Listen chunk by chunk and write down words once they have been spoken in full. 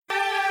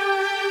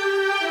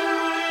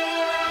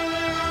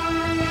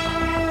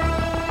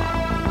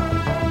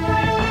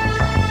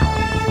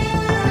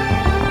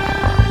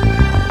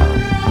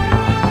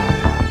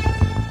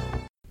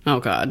Oh,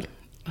 God.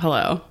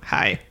 Hello.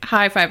 Hi.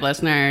 Hi, 5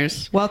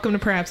 listeners. Welcome to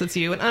Perhaps It's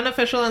You, an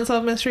unofficial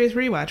Unsolved Mysteries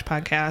rewatch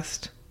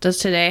podcast. Does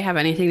today have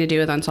anything to do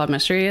with Unsolved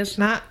Mysteries?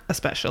 Not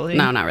especially.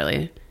 No, not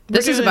really.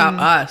 This is about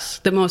us,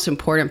 the most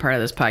important part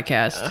of this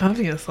podcast.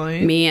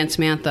 Obviously. Me and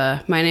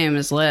Samantha. My name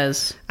is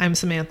Liz. I'm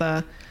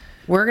Samantha.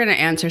 We're going to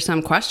answer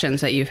some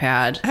questions that you've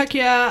had. Heck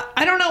yeah.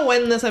 I don't know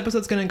when this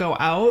episode's going to go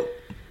out.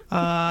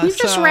 We've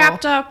just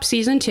wrapped up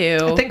season 2.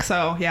 I think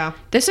so, yeah.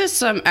 This is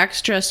some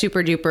extra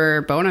super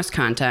duper bonus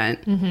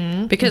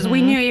content because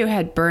we knew you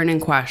had burning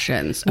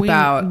questions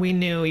about we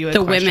knew you had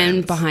the questions.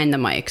 women behind the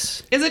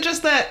mics. Is it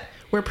just that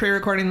we're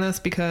pre-recording this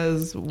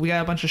because we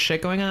got a bunch of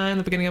shit going on in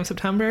the beginning of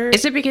September?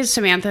 Is it because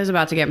Samantha's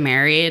about to get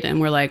married and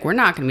we're like, we're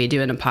not going to be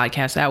doing a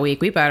podcast that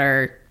week. We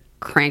better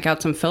crank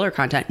out some filler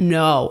content.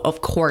 No,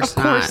 of course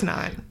not. Of course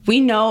not.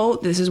 We know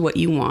this is what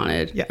you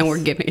wanted, Yes. and we're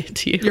giving it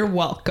to you. You're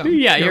welcome.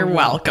 Yeah, you're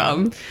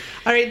welcome.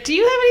 All right, do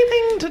you have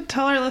anything to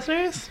tell our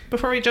listeners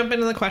before we jump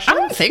into the questions? I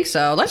don't think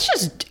so. Let's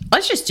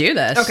just do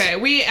this. Okay,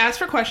 we asked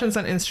for questions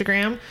on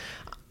Instagram,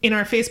 in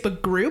our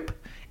Facebook group,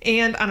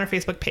 and on our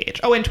Facebook page.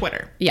 Oh, and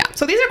Twitter. Yeah.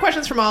 So these are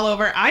questions from all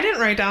over. I didn't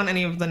write down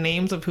any of the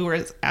names of who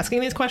were asking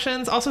these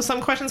questions. Also,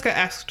 some questions got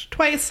asked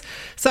twice.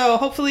 So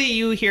hopefully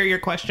you hear your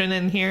question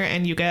in here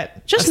and you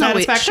get Just a know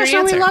satisfactory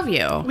answer. we love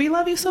you. We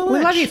love you so much. We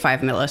love you,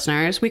 5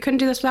 listeners. We couldn't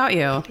do this without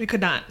you. We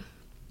could not.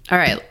 All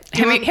right,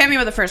 hit me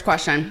with the first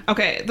question.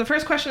 Okay, the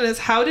first question is,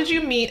 how did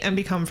you meet and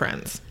become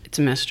friends? It's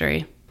a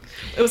mystery.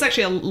 It was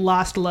actually a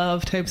lost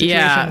love type situation.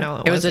 Yeah, No,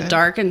 it was a wasn't.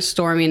 dark and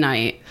stormy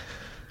night.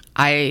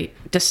 I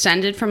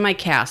descended from my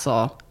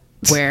castle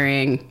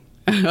wearing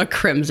a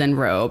crimson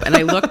robe, and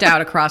I looked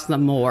out across the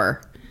moor,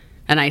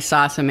 and I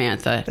saw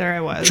Samantha. There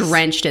I was.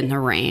 Drenched in the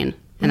rain.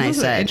 And This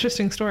is I an said,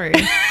 interesting story.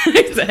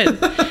 I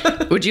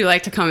said, would you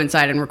like to come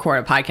inside and record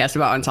a podcast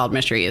about unsolved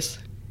mysteries?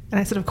 And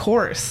I said, of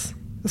course.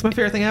 That's my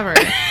favorite thing ever.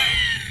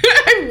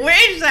 I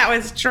wish that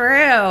was true.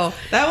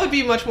 That would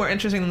be much more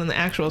interesting than the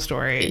actual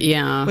story.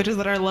 Yeah. Which is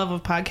that our love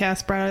of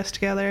podcasts brought us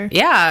together.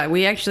 Yeah,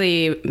 we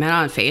actually met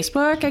on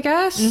Facebook, I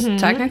guess,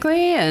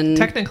 technically. And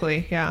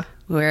Technically, yeah.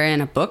 we're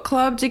in a book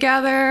club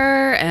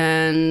together.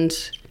 And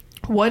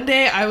One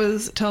day I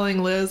was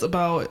telling Liz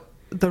about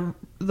the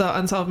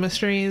Unsolved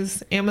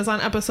Mysteries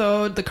Amazon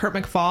episode, the Kurt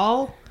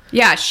McFall.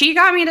 yeah, she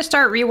got me to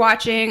start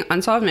rewatching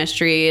Unsolved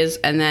Mysteries.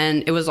 And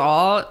then it was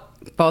all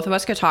both of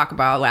us could talk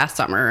about last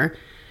summer.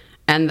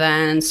 And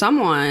then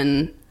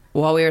someone,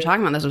 while we were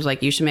talking about this, was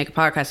like, you should make a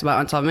podcast about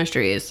Unsolved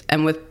Mysteries.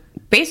 And with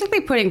basically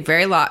putting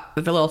very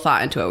little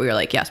thought into it, we were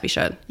like, yes, we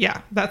should.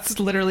 Yeah, that's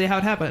literally how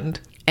it happened.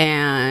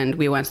 And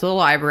we went to the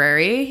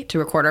library to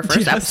record our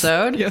first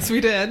episode. Yes, we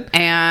did.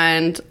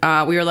 And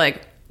we were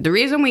like, the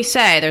reason we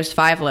say there's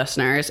 5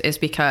 listeners is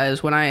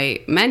because when I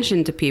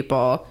mentioned to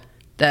people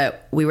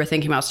that we were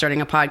thinking about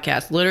starting a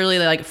podcast, literally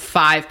like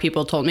 5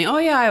 people told me, oh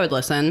yeah, I would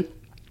listen.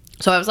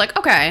 So I was like,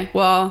 okay,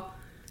 well,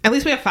 At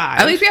least we have 5.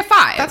 at least we have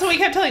 5. That's what we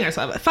kept telling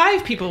ourselves.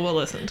 5 people will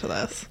listen to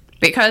this.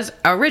 Because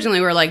originally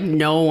we were like,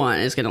 no one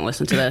is going to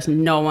listen to this.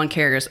 No one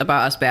cares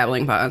about us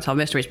babbling about unsolved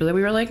mysteries. But then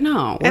we were like,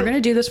 no, we're going to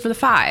do this for the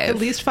 5. At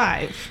least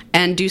 5.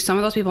 And do some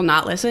of those people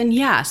not listen?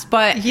 Yes.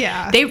 But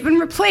Yeah. they've been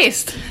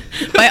replaced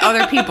by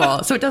other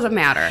people. So it doesn't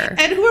matter.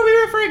 And who are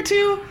we referring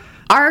to?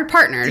 Our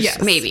partners, Yes.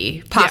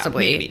 maybe,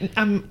 possibly.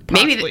 Yeah, maybe.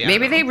 Maybe, I maybe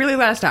don't they know. really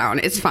let us down.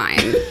 It's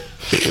fine.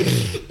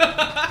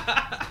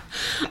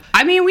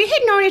 I mean, we had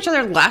known each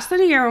other less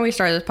than a year when we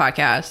started this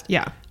podcast.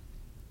 Yeah.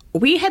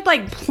 We had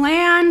like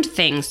planned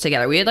things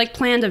together. We had like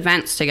planned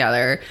events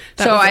together.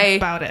 That so was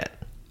about it.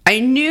 I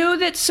knew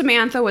that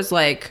Samantha was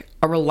like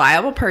a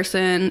reliable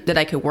person that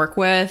I could work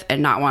with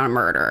and not want to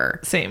murder.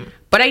 Same.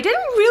 But I didn't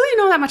really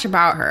know that much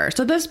about her.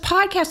 So this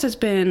podcast has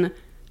been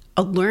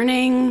a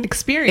learning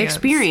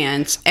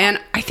experience. And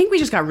I think we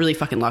just got really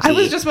fucking lucky. I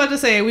was just about to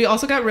say, we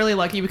also got really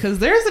lucky because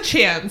there's a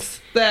chance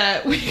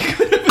that we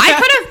could have... I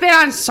could have been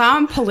on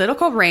some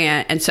political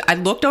rant, and so I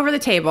looked over the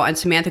table, and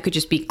Samantha could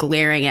just be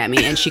glaring at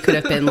me, and she could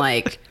have been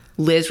like,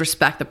 "Liz,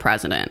 respect the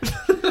president."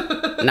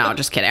 No,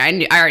 just kidding.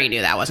 I already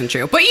knew that wasn't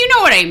true, but you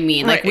know what I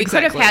mean. Like, Right, we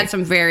could have exactly. had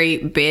some very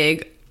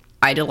big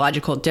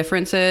ideological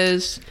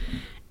differences,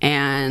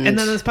 and And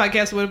then this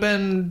podcast would have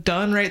been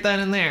done right then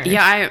and there.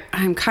 yeah,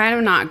 I'm kind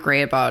of not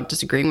great about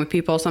disagreeing with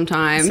people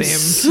sometimes. Same.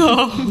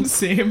 So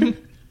Same.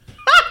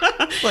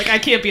 Like, I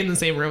can't be in the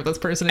same room with this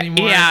person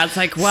anymore. yeah, it's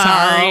like, well,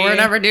 Sorry. we're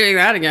never doing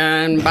that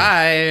again.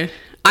 Bye.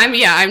 I'm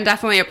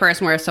definitely a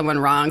person where if someone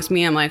wrongs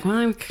me, I'm like,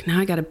 well, now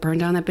I got to burn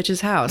down that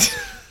bitch's house.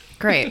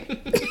 Great.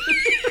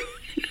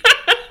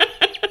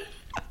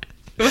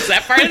 Was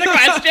that part of the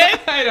question?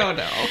 I don't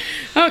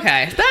know.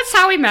 Okay, that's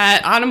how we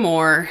met on a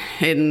moor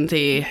in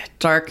the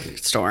dark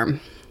storm.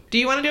 Do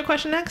you want to do a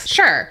question next?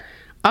 Sure.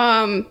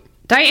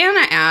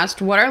 Diana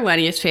asked, what are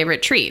Lenny's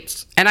favorite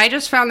treats? And I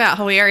just found that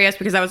hilarious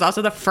because that was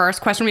also the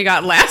first question we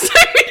got last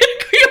time we did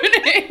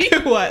Q&A.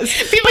 It was.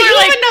 People But you are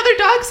have like another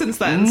dog since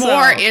then.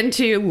 more so.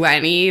 into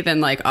Lenny than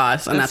like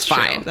us, and that's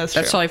That's true. fine. That's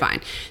That's true. totally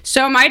fine.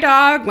 So my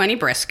dog, Lenny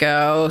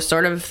Briscoe,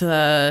 sort of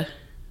the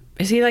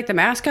Is he like the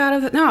mascot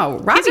of the... No,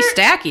 Robbie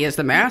Stacky is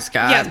the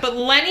mascot. Yes, but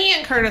Lenny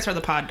and Curtis are the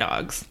pod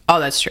dogs. Oh,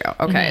 that's true.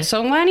 Okay,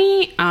 so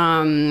Lenny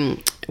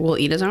will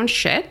eat his own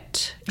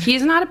shit.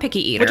 He's not a picky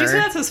eater. Would you say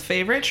that's his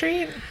favorite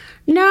treat?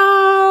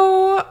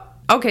 No.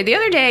 Okay, the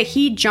other day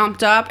he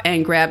jumped up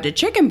and grabbed a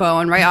chicken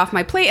bone right off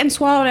my plate and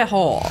swallowed it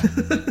whole.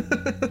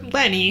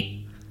 Lenny.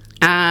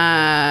 He's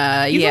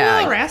a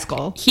little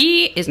rascal.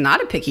 He is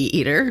not a picky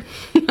eater.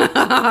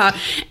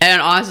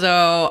 And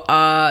also,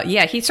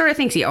 he sort of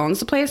thinks he owns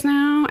the place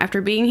now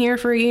after being here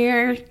for a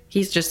year.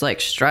 He's just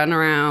like strutting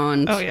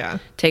around. Oh, yeah.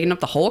 Taking up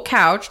the whole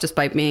couch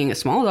despite being a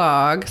small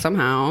dog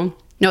somehow.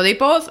 No, they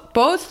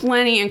both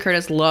Lenny and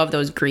Curtis love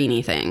those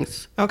greeny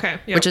things. Okay.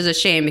 Yep. Which is a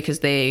shame because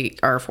they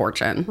are a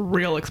fortune.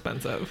 Real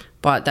expensive.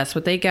 But that's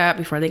what they get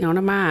before they go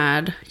to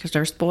Mad because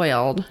they're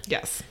spoiled.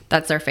 Yes.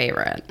 That's their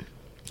favorite.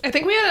 I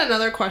think we had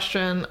another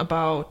question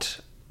about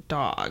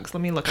dogs.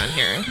 Let me look on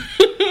here.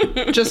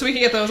 Just so we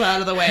can get those out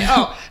of the way.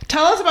 Oh,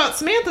 tell us about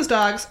Samantha's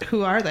dogs.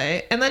 Who are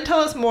they? And then tell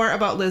us more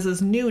about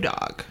Liz's new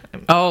dog.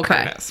 Oh,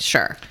 okay. Curtis.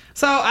 Sure.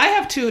 So I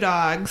have two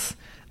dogs,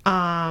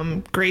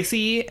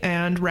 Gracie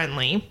and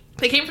Renly.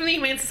 They came from the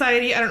Humane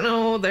Society. I don't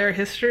know their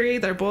history.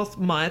 They're both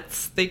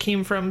mutts. They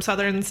came from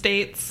southern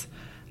states.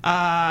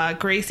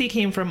 Gracie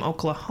came from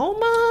Oklahoma.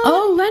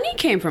 Oh, Lenny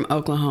came from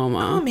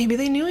Oklahoma. Oh, maybe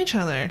they knew each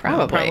other.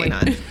 Probably. No,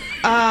 probably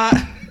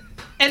not.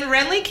 And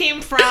Renly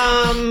came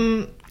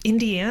from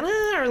Indiana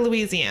or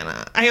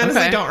Louisiana. I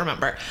honestly don't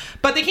remember.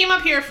 But they came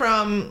up here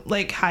from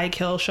like high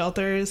kill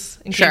shelters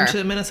and came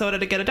to Minnesota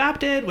to get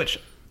adopted, which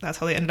that's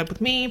how they ended up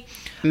with me.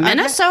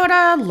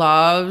 Minnesota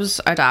loves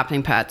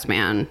adopting pets,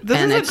 man.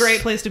 This is a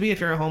great place to be if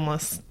you're a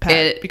homeless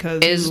pet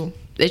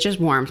it just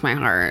warms my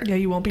heart. Yeah,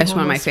 you won't be It's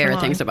one of my homeless for favorite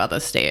long. things about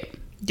this state.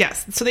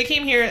 Yes. So they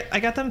came here. I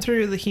got them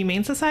through the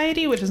Humane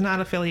Society, which is not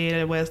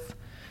affiliated with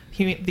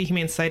the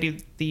Humane Society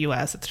of the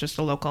U.S. It's just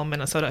a local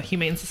Minnesota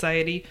Humane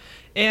Society.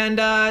 And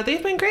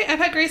they've been great. I've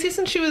had Gracie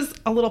since she was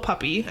a little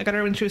puppy. I got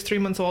her when she was 3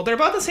 months old. They're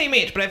about the same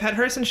age, but I've had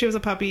her since she was a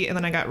puppy, and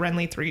then I got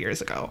Renly 3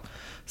 years ago.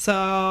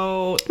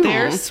 So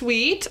they're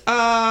sweet.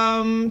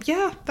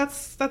 Yeah,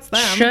 that's them.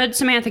 Should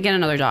Samantha get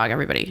another dog,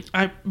 everybody?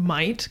 I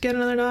might get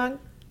another dog.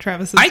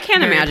 Travis is I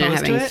can't very imagine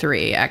opposed to having it.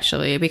 3,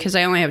 actually, because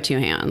I only have 2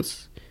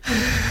 hands.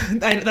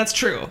 That's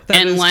true.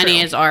 And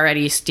Lenny is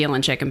already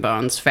stealing chicken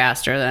bones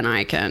faster than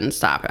I can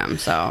stop him.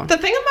 So the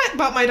thing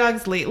about my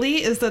dogs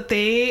lately is that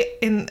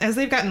as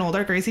they've gotten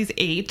older, Gracie's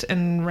 8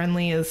 and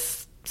Renly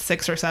is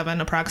 6 or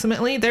 7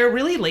 approximately. They're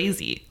really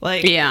lazy.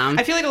 Like, yeah,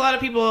 I feel like a lot of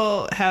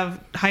people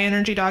have high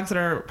energy dogs that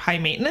are high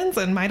maintenance,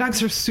 and my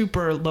dogs are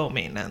super low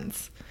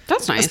maintenance.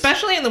 That's nice.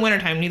 Especially in the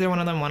wintertime, neither one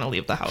of them want to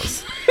leave the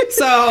house.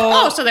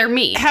 So so they're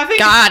me.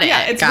 Got it.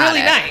 Yeah, it's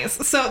really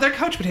nice. So they're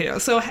couch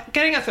potatoes. So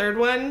getting a third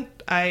one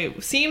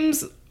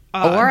seems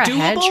or a doable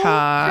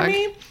hedgehog. for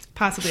me.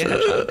 Possibly a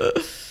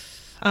hedgehog.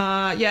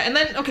 And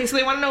then, okay, so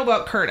they want to know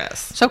about Curtis.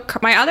 So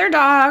my other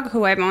dog,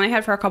 who I've only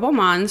had for a couple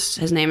months,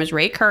 his name is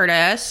Ray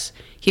Curtis.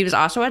 He was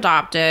also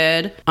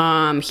adopted.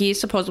 He's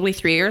supposedly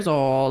 3 years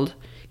old.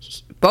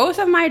 Both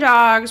of my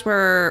dogs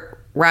were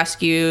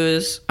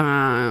rescues.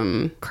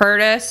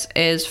 Curtis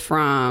is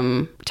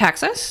from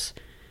Texas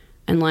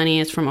and Lenny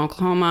is from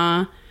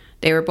Oklahoma.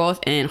 They were both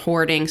in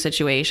hoarding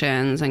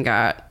situations and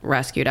got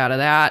rescued out of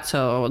that.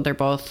 So they're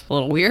both a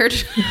little weird.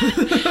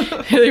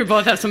 They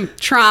both have some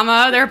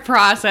trauma they're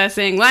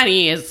processing.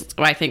 Lenny is,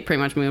 I think,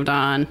 pretty much moved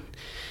on.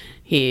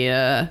 He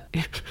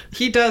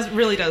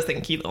really does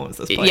think he owns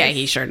this place. Yeah,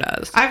 he sure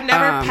does. I've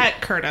never pet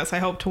Curtis. I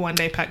hope to one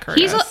day pet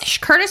Curtis.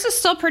 Curtis is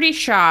still pretty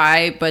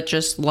shy, but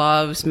just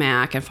loves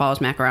Mac and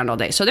follows Mac around all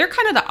day. So they're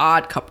kind of the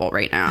odd couple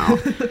right now,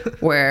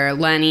 where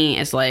Lenny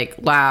is like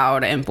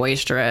loud and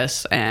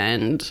boisterous,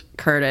 and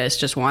Curtis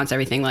just wants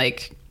everything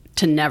like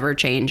to never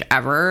change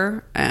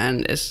ever,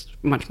 and is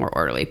much more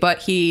orderly. But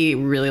he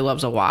really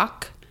loves a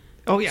walk.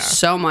 Oh yeah,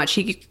 so much.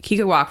 He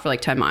could walk for like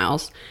 10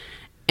 miles.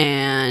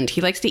 And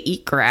he likes to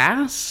eat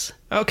grass.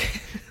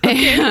 Okay.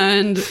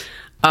 And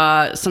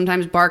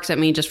sometimes barks at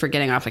me just for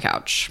getting off the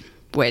couch,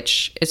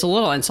 which is a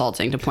little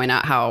insulting to point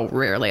out how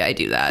rarely I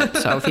do that.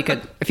 So if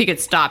he could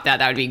stop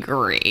that would be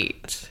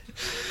great.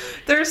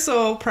 They're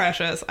so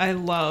precious. I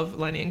love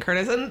Lenny and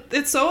Curtis, and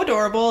it's so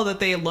adorable that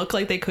they look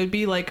like they could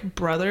be like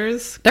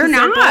brothers. They're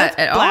not both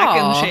at black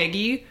all. and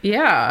shaggy.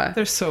 Yeah,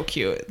 they're so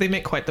cute. They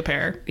make quite the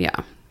pair. Yeah,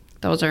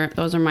 those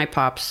are my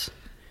pups.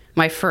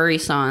 My furry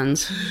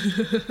sons.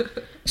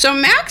 So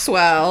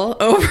Maxwell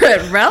over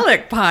at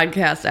Relic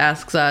Podcast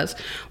asks us,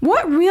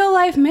 what real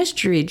life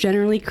mystery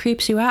generally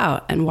creeps you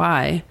out and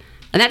why?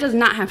 And that does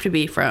not have to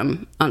be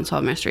from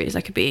Unsolved Mysteries.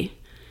 That could be...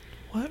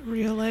 What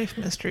real life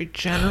mystery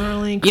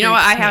generally creeps You know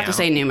what? I have me to out?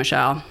 say New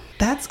Michelle.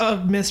 That's a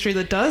mystery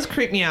that does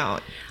creep me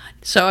out.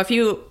 So if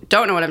you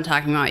don't know what I'm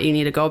talking about, you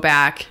need to go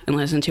back and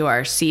listen to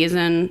our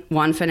season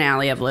 1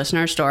 finale of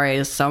Listener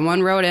Stories.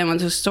 Someone wrote in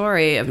with a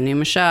story of New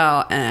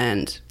Michelle,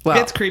 and, well...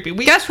 It's creepy.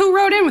 Guess who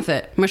wrote in with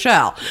it?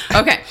 Michelle.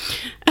 Okay.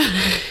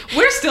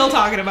 We're still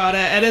talking about it,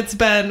 and it's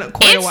been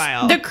quite a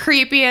while. The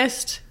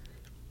creepiest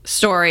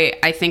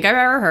story I think I've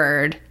ever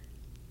heard.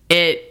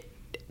 It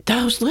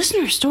those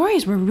listener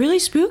stories were really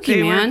spooky,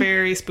 They man. were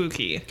very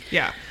spooky.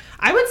 Yeah.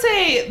 I would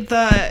say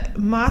the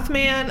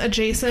Mothman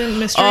adjacent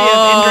mystery of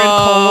Indrid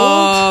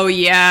Cold. Oh,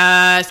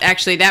 yes.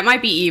 Actually, that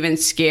might be even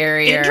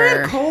scarier.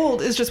 Indrid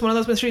Cold is just one of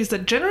those mysteries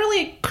that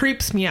generally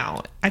creeps me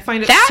out. I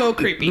find it That so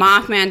creepy.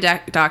 Mothman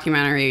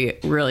documentary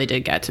really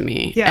did get to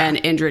me. Yeah. And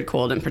Indrid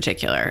Cold in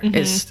particular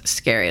is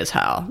scary as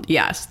hell.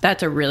 Yes,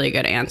 that's a really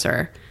good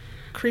answer.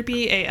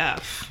 Creepy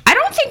AF. I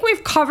don't think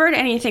we've covered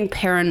anything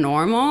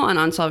paranormal on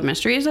Unsolved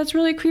Mysteries that's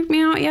really creeped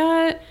me out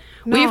yet.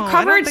 No, We've I don't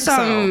covered think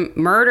some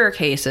murder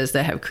cases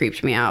that have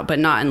creeped me out, but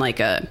not in like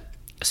a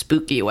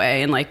spooky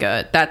way, in like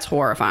a that's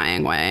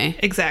horrifying way.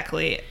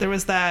 Exactly. There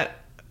was that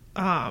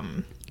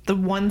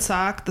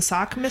the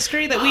sock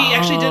mystery that we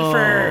actually did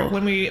for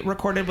when we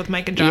recorded with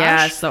Mike and Josh.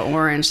 Yes, the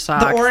orange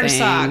sock. The orange thing.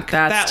 sock.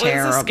 That's that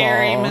terrible. was a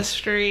scary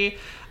mystery.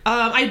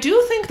 I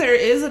do think there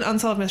is an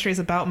Unsolved Mysteries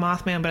about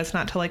Mothman, but it's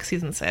not till like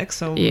season 6,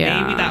 so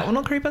Yeah. maybe that one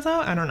will creep us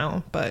out. I don't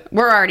know, but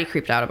We're already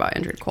creeped out about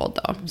Indrid Cold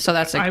though, so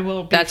that's I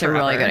will be that's a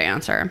really forever. good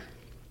answer.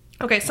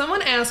 okay.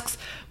 Someone asks,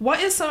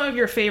 "What is some of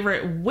your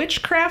favorite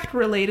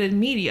witchcraft-related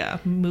media?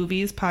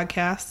 Movies,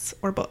 podcasts,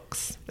 or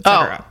books,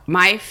 Oh, etc."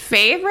 my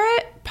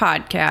favorite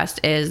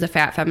podcast is The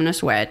Fat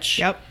Feminist Witch.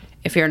 Yep.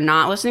 If you're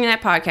not listening to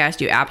that podcast,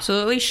 you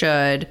absolutely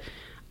should.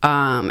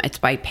 It's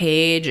by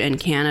Paige in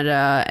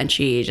Canada, and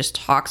she just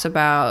talks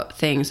about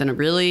things in a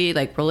really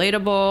like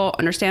relatable,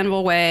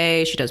 understandable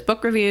way. She does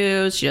book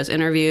reviews, she does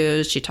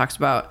interviews, she talks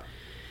about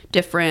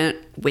different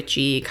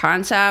witchy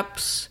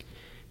concepts.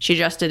 She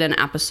just did an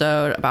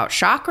episode about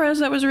chakras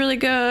that was really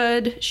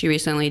good. She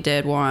recently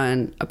did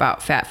one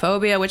about fat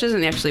phobia, which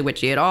isn't actually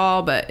witchy at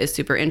all, but is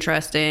super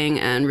interesting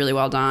and really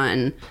well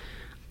done.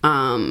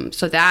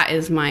 So that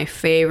is my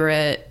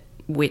favorite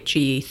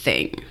witchy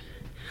thing.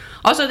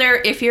 Also,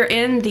 if you're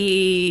in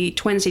the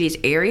Twin Cities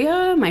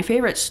area, my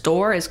favorite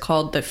store is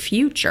called The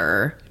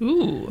Future,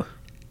 Ooh.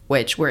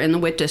 which we're in the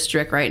Wit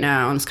District right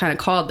now, and it's kind of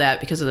called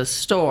that because of the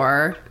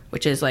store,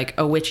 which is like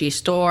a witchy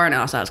store, and it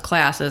also has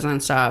classes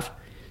and stuff.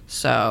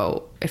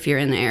 So if you're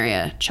in the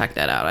area, check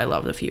that out. I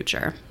love The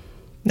Future.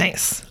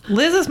 Nice.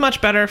 Liz is much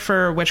better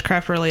for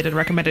witchcraft-related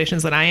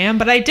recommendations than I am,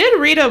 but I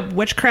did read a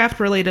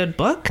witchcraft-related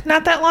book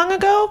not that long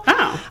ago.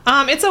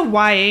 Oh. It's a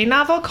YA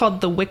novel called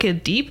The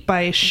Wicked Deep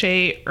by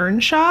Shay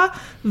Earnshaw.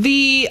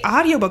 The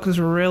audiobook was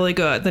really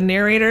good. The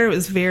narrator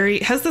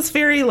has this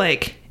very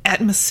like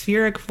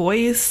atmospheric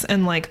voice,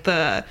 and like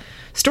the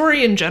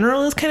story in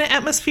general is kind of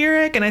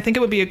atmospheric, and I think it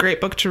would be a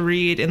great book to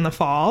read in the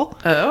fall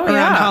around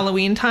yeah.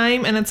 Halloween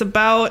time. And it's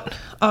about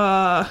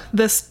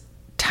this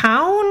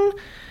town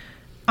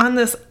on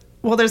this,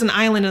 well, there's an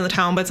island in the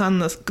town, but it's on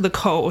the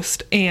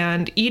coast,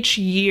 and each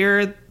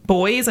year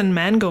boys and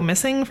men go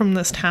missing from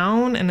this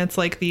town, and it's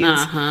like these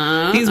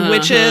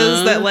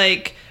witches that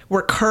like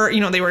were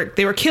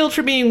they were killed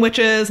for being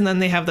witches, and then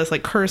they have this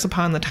like curse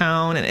upon the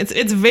town, and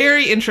it's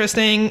very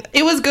interesting.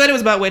 It was good. It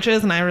was about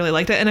witches, and I really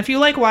liked it. And if you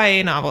like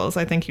YA novels,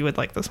 I think you would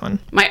like this one.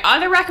 My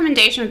other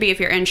recommendation would be if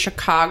you're in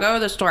Chicago,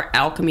 the store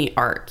Alchemy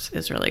Arts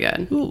is really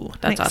good. Ooh,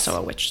 That's nice. also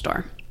a witch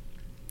store.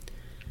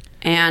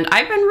 And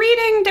I've been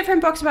reading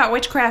different books about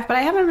witchcraft, but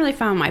I haven't really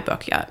found my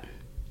book yet,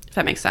 if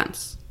that makes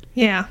sense.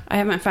 Yeah. I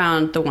haven't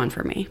found the one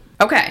for me.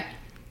 Okay.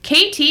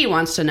 KT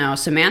wants to know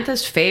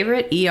Samantha's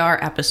favorite ER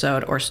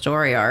episode or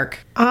story arc.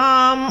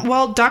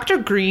 Well, Dr.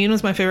 Green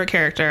was my favorite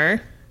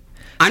character.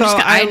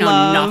 I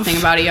know nothing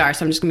about ER,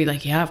 so I'm just gonna be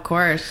like, yeah, of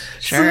course,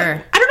 sure.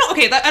 So, I don't know.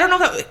 Okay, I don't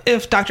know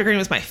if Dr. Green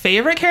was my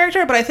favorite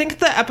character, but I think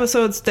the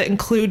episodes that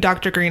include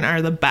Dr. Green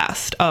are the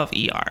best of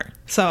ER.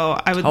 So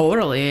I would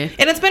Totally.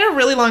 And it's been a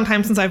really long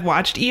time since I've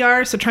watched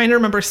ER, so trying to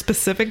remember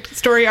specific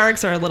story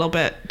arcs are a little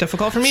bit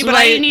difficult for me.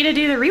 But you need to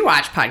do the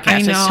rewatch podcast.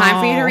 I know. It's time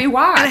for you to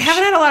rewatch. And I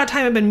haven't had a lot of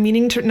time. I've been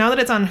meaning to. Now that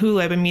it's on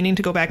Hulu, I've been meaning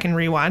to go back and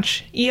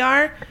rewatch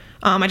ER.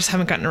 I just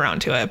haven't gotten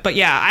around to it. But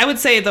yeah, I would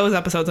say those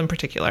episodes in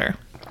particular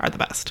are the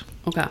best.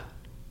 Okay.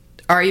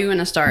 Are you going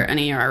to start an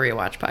ER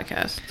rewatch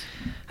podcast?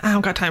 I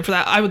don't got time for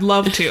that. I would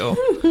love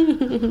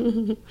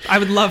to. I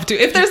would love to.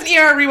 If there's an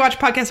ER rewatch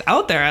podcast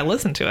out there, I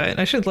listen to it.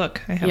 I should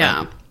look. I haven't.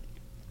 Yeah.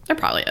 There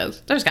probably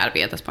is. There's got to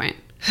be at this point.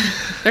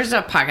 There's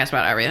a podcast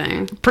about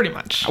everything. Pretty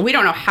much. We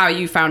don't know how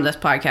you found this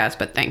podcast,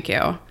 but thank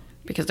you.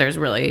 Because there's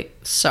really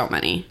so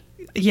many.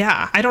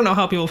 Yeah. I don't know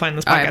how people find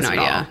this podcast I have no at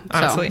idea. all,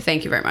 honestly. So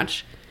thank you very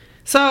much.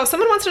 So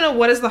someone wants to know,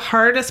 what is the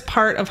hardest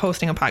part of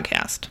hosting a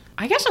podcast?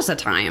 I guess just the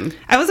time.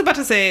 I was about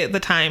to say the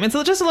time. It's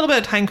just a little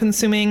bit time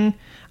consuming,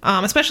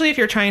 especially if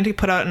you're trying to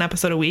put out an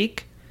episode a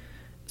week.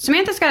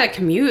 Samantha's got to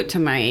commute to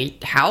my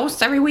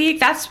house every week.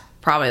 That's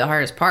probably the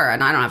hardest part,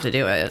 and I don't have to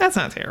do it. That's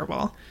not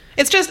terrible.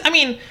 It's just, I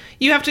mean,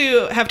 you have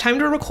to have time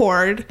to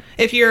record.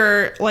 If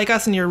you're like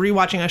us and you're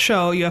rewatching a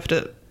show, you have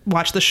to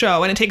watch the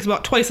show, and it takes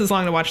about twice as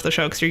long to watch the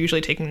show because you're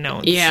usually taking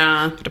notes.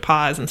 Yeah. You have to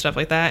pause and stuff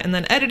like that, and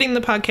then editing the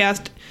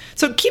podcast.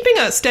 So keeping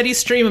a steady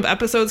stream of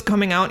episodes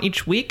coming out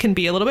each week can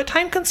be a little bit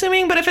time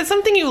consuming, but if it's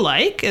something you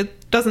like,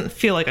 it doesn't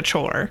feel like a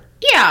chore.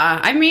 Yeah,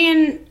 I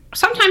mean,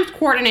 sometimes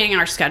coordinating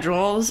our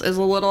schedules is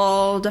a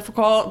little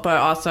difficult, but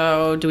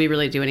also, do we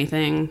really do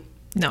anything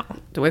No.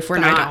 If we're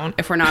not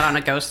on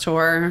a ghost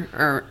tour,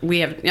 or we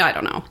have, I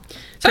don't know.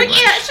 So Pretty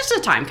much. it's just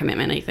a time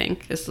commitment, I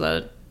think.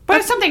 But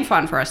it's something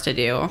fun for us to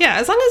do. Yeah,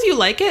 as long as you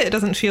like it, it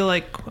doesn't feel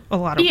like a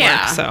lot of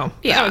work. So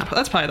yeah,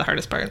 that's probably the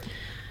hardest part.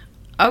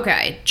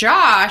 Okay,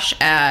 Josh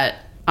at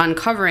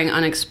Uncovering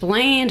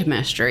Unexplained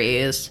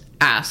Mysteries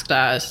asked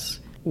us,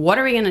 what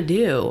are we going to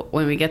do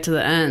when we get to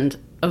the end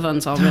of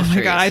Unsolved Mysteries? Oh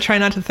my god, I try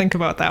not to think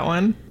about that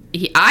one.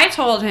 I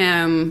told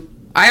him,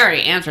 I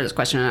already answered this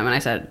question when I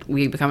said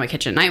we become a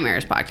Kitchen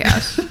Nightmares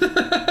podcast.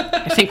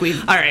 I think we've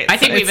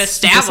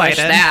established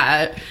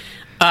that.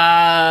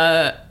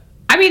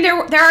 I mean,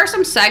 there are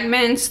some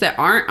segments that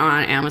aren't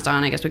on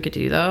Amazon. I guess we could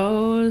do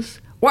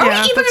those. Or are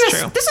we even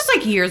gonna, this is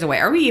like years away.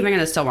 Are we even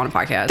going to still want a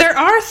podcast? There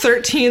are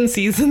 13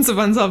 seasons of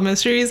Unsolved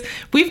Mysteries.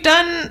 We've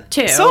done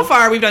 2. So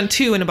far, we've done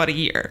 2 in about a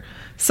year.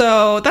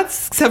 So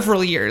that's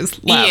several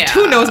years left. Yeah.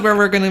 Who knows where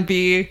we're going to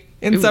be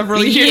in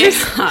several years?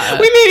 Yeah.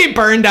 We may be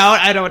burned out.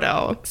 I don't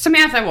know.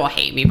 Samantha will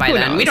hate me by Who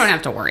then. knows? We don't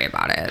have to worry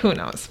about it. Who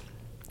knows?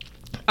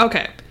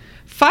 Okay.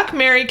 Fuck,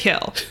 marry,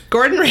 kill.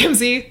 Gordon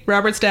Ramsay,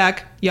 Robert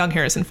Stack, young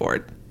Harrison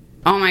Ford.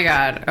 Oh my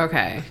god.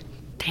 Okay.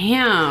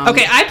 Damn.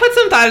 Okay, I put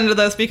some thought into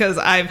this because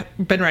I've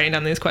been writing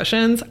down these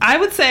questions. I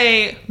would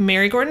say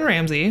marry Gordon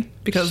Ramsay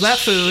because that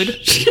food.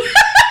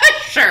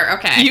 Sure,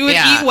 okay. You would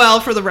eat well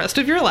for the rest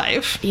of your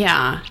life.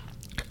 Yeah.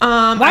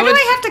 Why do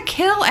I have to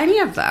kill any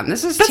of them?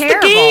 This is terrible.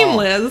 That's the game,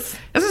 Liz.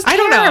 This is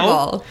terrible. I don't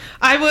know.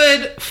 I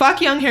would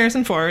fuck young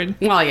Harrison Ford.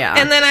 Well, yeah.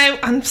 And then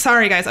I'm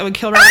sorry, guys, I would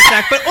kill Robert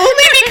Stack, but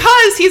only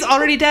because he's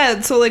already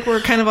dead. So like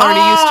we're kind of already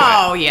used to it.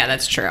 Oh, yeah,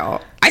 that's true.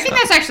 I think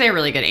that's actually a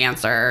really good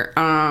answer.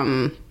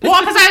 Well,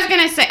 because I was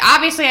gonna say,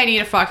 obviously, I need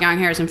to fuck young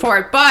Harrison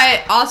Ford,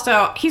 but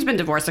also he's been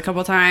divorced a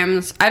couple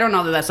times. I don't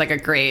know that that's like a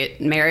great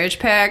marriage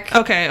pick.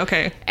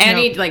 Okay. And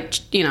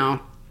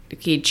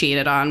he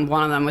cheated on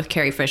one of them with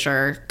Carrie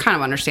Fisher. Kind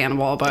of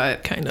understandable,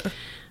 but kind of.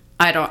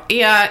 I don't.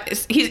 Yeah,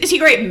 is he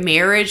great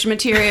marriage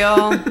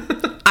material?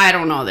 I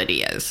don't know that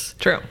he is.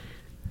 True.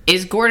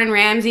 Is Gordon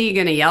Ramsay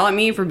gonna yell at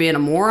me for being a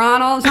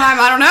moron all the time?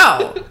 I don't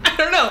know. I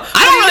don't know.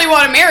 I don't really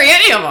want to marry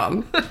any of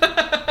them,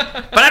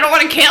 but I don't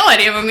want to kill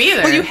any of them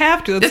either. Well, you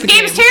have to. This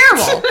game's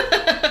terrible.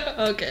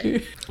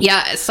 Okay.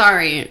 Yeah,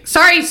 sorry.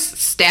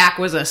 Stack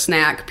was a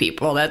snack,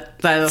 people. That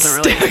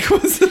doesn't really. Stack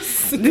was a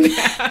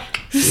snack.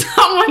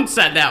 Someone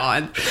said that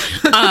one.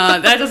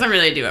 That doesn't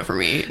really do it for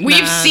me.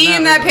 We've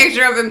seen that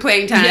picture of him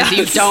playing tennis.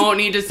 Yes. You don't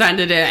need to send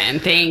it in.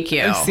 Thank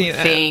you. I've seen it.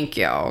 Thank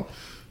you.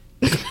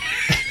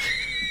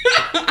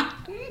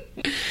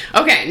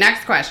 Okay,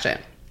 next question.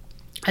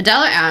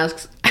 Adela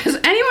asks, has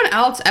anyone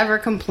else ever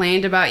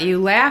complained about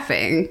you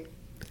laughing?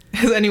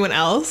 Has anyone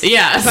else?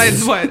 Yes.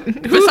 Besides what?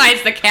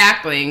 Besides the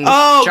cackling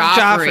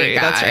Joffrey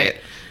guy. That's right.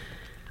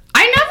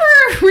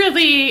 I never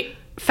really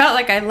felt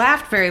like I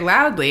laughed very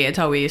loudly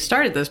until we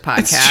started this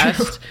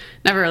podcast.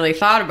 Never really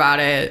thought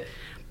about it.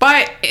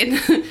 But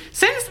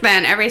since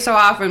then, every so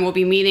often we'll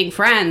be meeting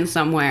friends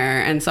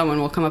somewhere and someone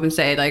will come up and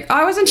say, like, oh,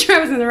 I wasn't sure I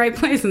was in the right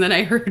place, and then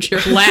I heard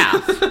your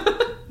laugh.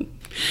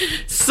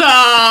 So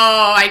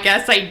I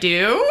guess I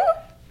do.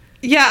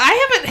 Yeah,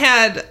 I haven't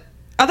had,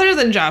 other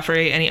than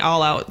Joffrey, any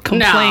all-out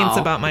complaints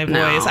about my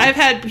voice. No. I've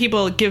had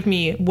people give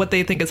me what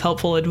they think is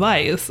helpful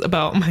advice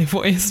about my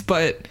voice,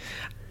 but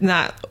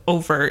not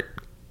overt.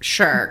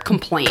 Sure,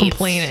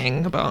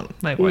 complaining about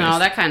my voice. No,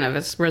 that kind of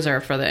is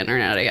reserved for the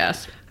internet, I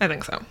guess. I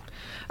think so.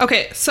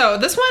 Okay, so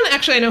this one,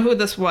 actually, I know who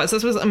this was.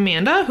 This was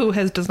Amanda, who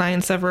has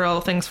designed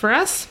several things for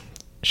us.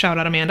 Shout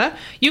out, Amanda.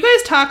 You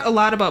guys talk a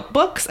lot about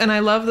books, and I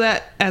love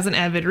that as an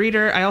avid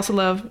reader. I also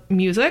love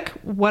music.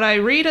 What I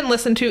read and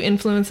listen to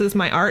influences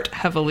my art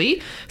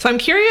heavily. So I'm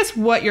curious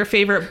what your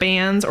favorite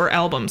bands or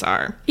albums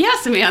are. Yeah,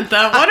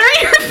 Samantha. What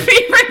are your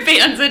favorite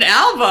bands and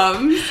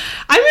albums?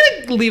 I'm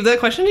going to leave that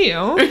question to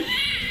you.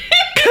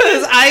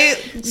 Because I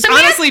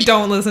honestly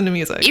don't listen to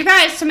music. You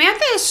guys,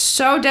 Samantha is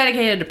so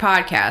dedicated to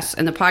podcasts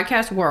and the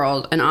podcast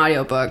world and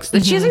audiobooks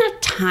that she doesn't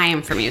have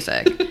time for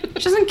music.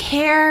 She doesn't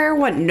care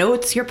what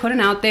notes you're putting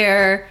out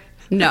there.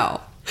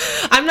 No.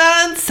 I'm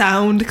not on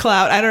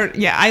SoundCloud.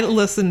 I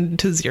listen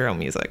to zero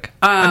music,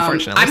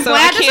 unfortunately. I'm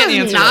glad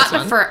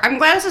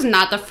this is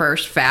not the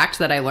first fact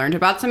that I learned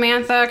about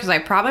Samantha, because I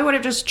probably would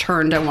have just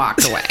turned and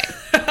walked away.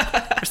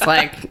 It's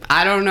like,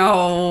 I don't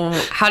know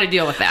how to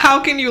deal with that. How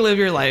can you live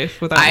your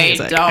life without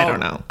music? I don't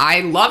know.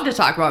 I love to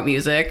talk about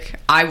music.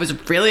 I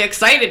was really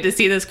excited to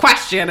see this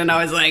question, and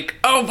I was like,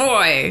 oh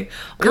boy,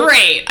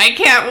 great. I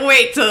can't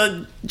wait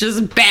to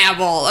just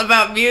babble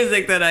about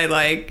music that I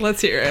like.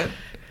 Let's hear it.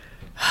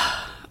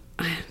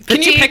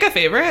 Can you pick a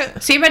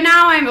favorite? See, but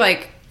now I'm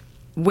like,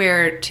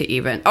 where to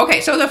even... Okay,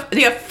 so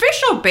the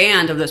official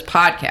band of this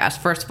podcast,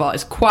 first of all,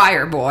 is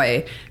Choir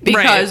Boy,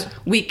 because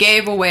we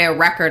gave away a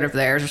record of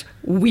theirs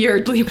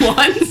weirdly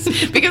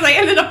once, because I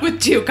ended up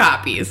with 2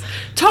 copies.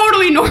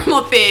 Totally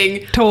normal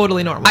thing.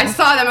 Totally normal. I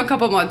saw them a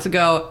couple months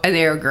ago, and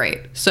they were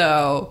great.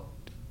 So...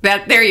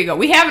 there you go.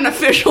 We have an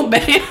official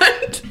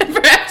band.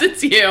 Perhaps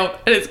it's you,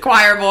 and it's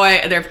Choir Boy,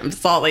 and they're from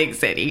Salt Lake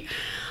City.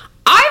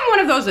 I'm one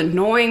of those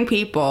annoying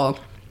people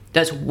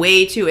that's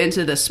way too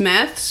into the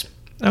Smiths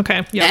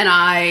Okay. Yeah.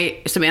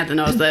 And Samantha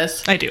knows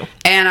this. I do.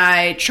 And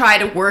I try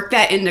to work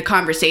that into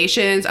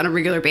conversations on a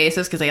regular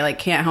basis because I like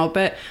can't help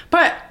it.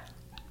 But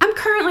I'm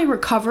currently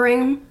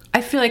recovering.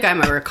 I feel like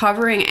I'm a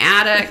recovering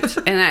addict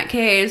in that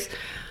case.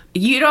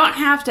 You don't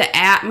have to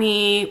at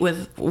me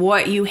with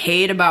what you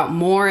hate about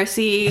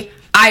Morrissey.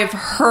 I've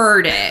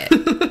heard it.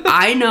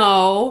 I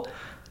know.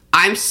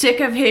 I'm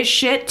sick of his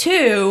shit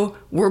too.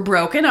 We're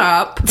broken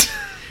up.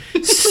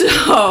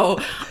 So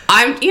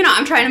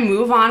I'm trying to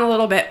move on a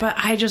little bit, but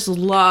I just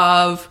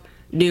love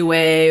new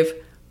wave,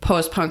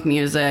 post-punk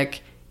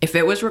music. If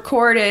it was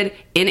recorded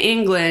in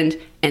England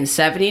in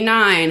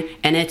 79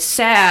 and it's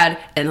sad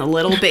and a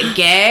little bit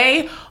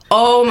gay,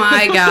 oh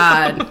my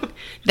God.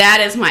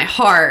 That is my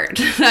heart.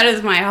 That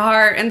is my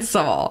heart and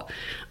soul.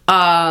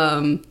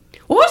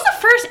 What was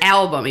the first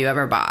album you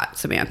ever bought,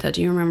 Samantha?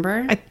 Do you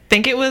remember? I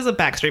think it was a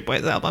Backstreet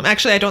Boys album.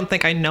 Actually, I don't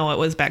think I know it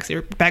was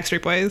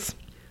Backstreet Boys.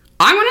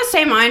 I'm going to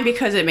say mine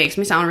because it makes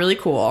me sound really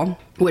cool,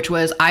 which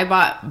was I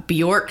bought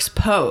Bjork's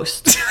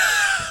Post.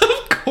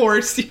 Of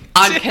course you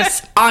on did.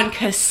 On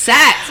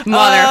cassette,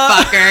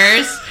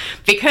 motherfuckers.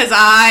 Because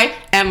I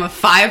am a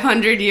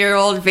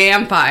 500-year-old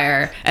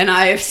vampire, and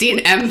I have seen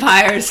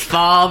empires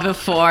fall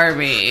before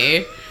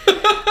me.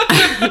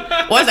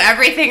 Was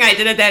everything I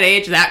did at that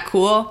age that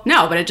cool?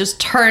 No, but it just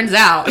turns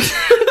out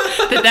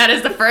that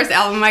is the first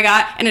album I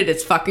got, and it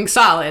is fucking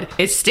solid.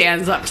 It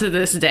stands up to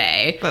this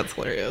day. That's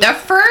hilarious. The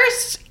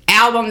first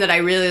album that I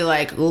really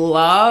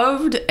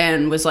loved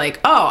and was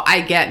like, oh,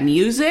 I get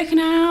music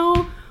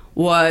now,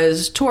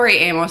 was Tori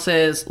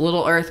Amos's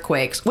Little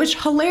Earthquakes, which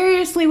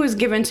hilariously was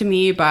given to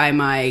me by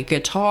my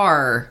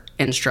guitar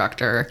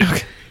instructor.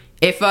 Okay.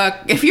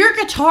 If your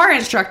guitar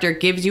instructor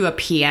gives you a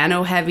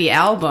piano-heavy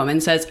album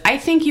and says, I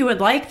think you would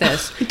like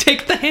this.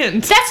 Take the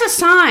hint. That's a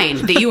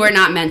sign that you are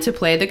not meant to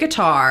play the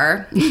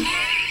guitar.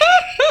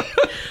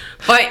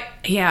 But,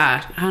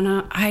 yeah, I don't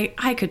know.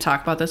 I could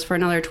talk about this for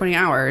another 20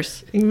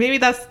 hours. Maybe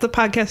that's the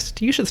podcast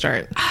you should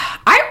start.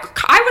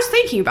 I was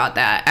thinking about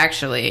that,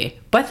 actually.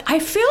 But I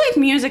feel like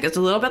music is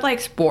a little bit like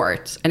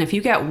sports. And if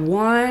you get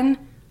one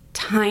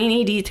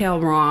tiny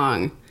detail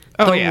wrong,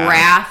 the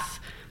wrath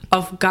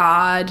of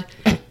God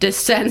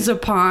descends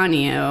upon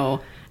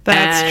you.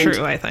 That's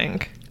true, I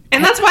think.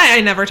 And that's why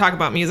I never talk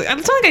about music.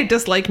 It's not like I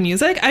dislike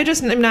music. I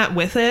just am not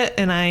with it,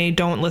 and I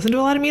don't listen to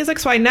a lot of music,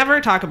 so I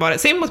never talk about it.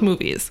 Same with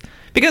movies.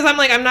 Because I'm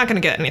like, I'm not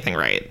going to get anything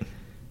right.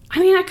 I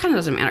mean, that kind of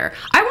doesn't matter.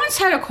 I once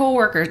had a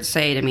coworker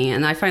say to me,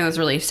 and I find this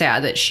really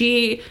sad, that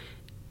she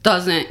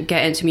doesn't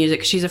get into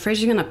music. She's afraid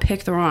she's going to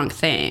pick the wrong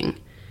thing.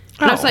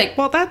 And I was like,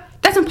 well,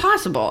 that's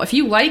impossible. If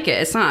you like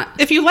it, it's not.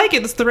 If you like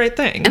it, it's the right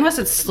thing. Unless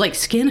it's like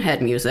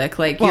skinhead music,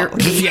 like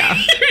yeah,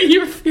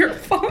 you're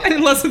fine.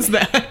 Unless it's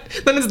that,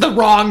 then it's the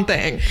wrong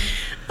thing.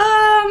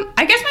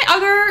 I guess my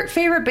other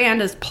favorite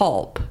band is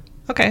Pulp.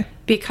 Okay,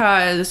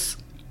 because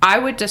I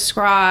would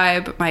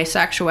describe my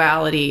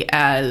sexuality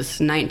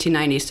as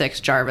 1996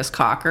 Jarvis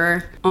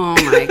Cocker. Oh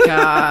my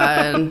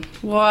God,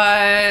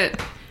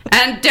 what?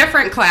 And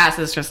Different Class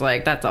is just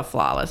like, that's a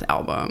flawless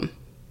album.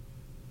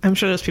 I'm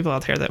sure there's people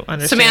out there that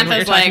understand.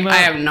 Samantha's what you're like,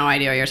 I have no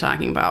idea what you're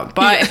talking about.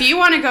 But if you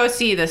want to go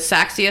see the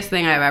sexiest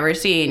thing I've ever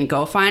seen,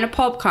 go find a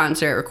Pulp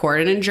concert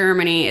recorded in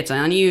Germany. It's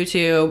on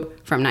YouTube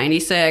from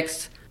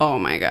 96. Oh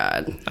my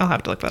God. I'll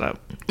have to look that up.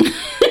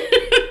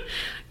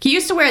 He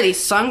used to wear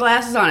these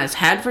sunglasses on his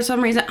head for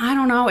some reason. I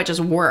don't know. It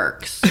just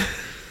works.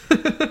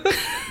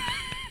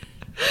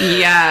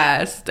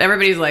 Yes.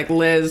 Everybody's like,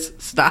 Liz,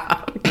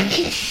 stop.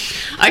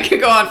 I could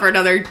go on for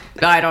another,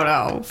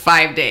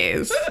 5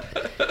 days.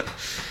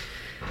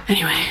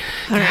 Anyway,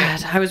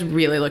 God, I was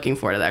really looking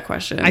forward to that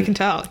question. I can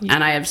tell.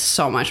 And I have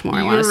so much more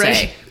I want to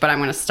say, but I'm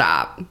going to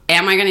stop.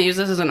 Am I going to use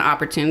this as an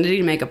opportunity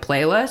to make a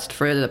playlist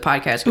for the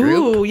podcast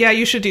group? Ooh, yeah,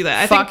 you should do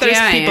that. I think there's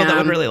people that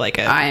would really like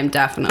it. I am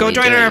definitely Go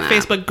join our that.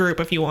 Facebook group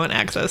if you want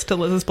access to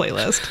Liz's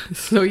playlist.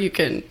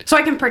 So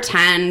I can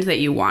pretend that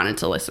you wanted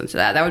to listen to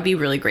that. That would be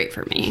really great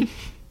for me.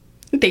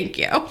 Thank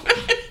you.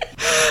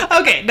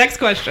 Okay, next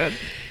question.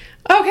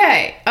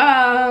 Okay,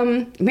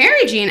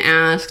 Mary Jean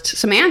asked,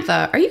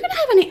 Samantha, are you going to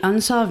have any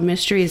Unsolved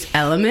Mysteries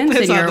elements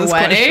in your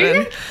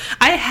wedding? Question.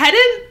 I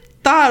hadn't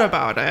thought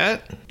about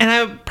it, and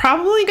I'm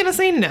probably going to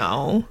say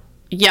no.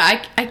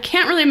 Yeah, I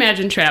can't really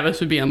imagine Travis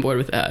would be on board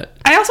with that.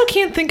 I also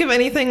can't think of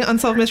anything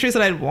Unsolved Mysteries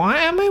that I'd want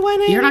at my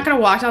wedding. You're not going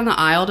to walk down the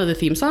aisle to the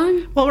theme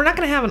song? Well, we're not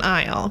going to have an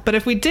aisle, but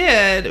if we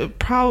did, it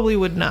probably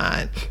would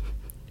not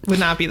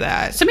be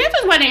that.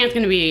 Samantha's wedding is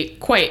going to be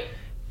quite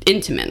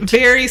intimate.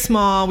 Very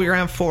small. We're going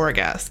to have 4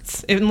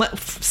 guests.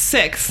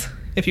 6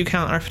 if you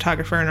count our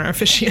photographer and our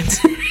officiant.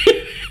 Those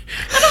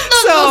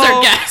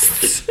are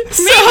guests.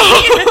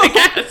 Maybe a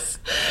guest.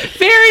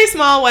 Very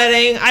small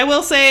wedding. I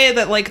will say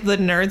that, like the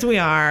nerds we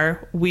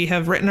are, we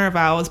have written our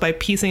vows by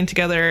piecing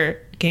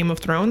together Game of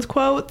Thrones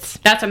quotes.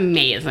 That's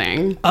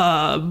amazing.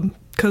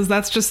 Because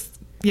that's just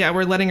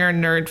we're letting our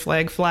nerd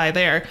flag fly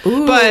there.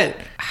 Ooh, but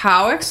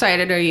how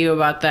excited are you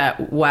about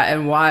that Wet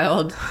and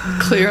Wild,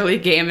 clearly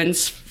Game of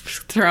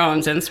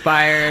Thrones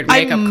inspired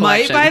makeup I might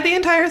collection? buy the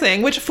entire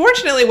thing, which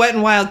fortunately Wet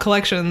and Wild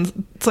collections,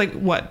 it's like,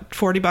 what,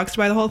 $40 to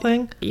buy the whole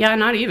thing? Yeah,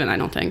 not even, I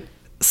don't think.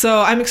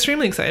 So I'm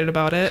extremely excited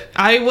about it.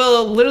 I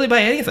will literally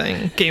buy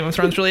anything Game of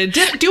Thrones related.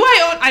 Do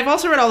I own? I've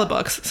also read all the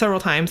books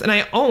several times, and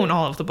I own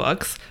all of the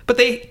books. But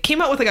they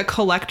came out with like a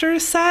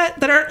collector's set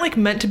that aren't like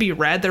meant to be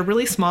read. They're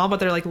really small,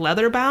 but they're like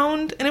leather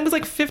bound, and it was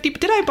like $50.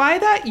 Did I buy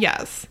that?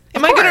 Yes.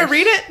 Am I gonna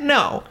read it?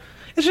 No.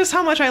 It's just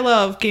how much I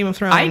love Game of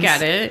Thrones. I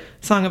get it.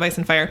 Song of Ice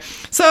and Fire.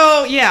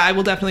 So yeah, I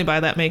will definitely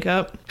buy that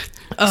makeup.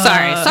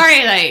 Sorry that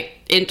I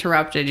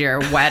interrupted your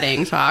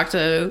wedding talk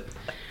to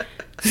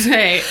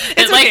say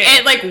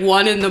at like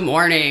 1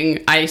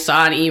 a.m. I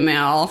saw an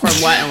email from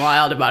Wet and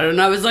Wild about it,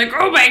 and I was like,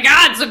 oh my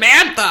god,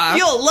 Samantha,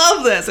 you'll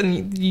love this,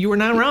 and you were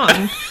not wrong.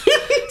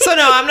 So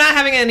no, I'm not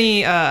having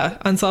any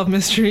unsolved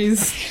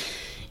mysteries.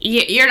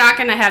 You're not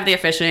gonna have the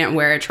officiant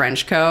wear a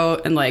trench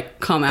coat and like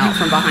come out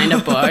from behind a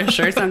bush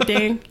or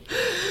something.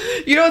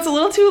 You know, it's a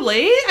little too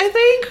late, I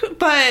think,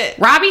 but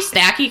Robbie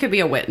Stackey could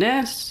be a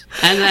witness.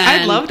 And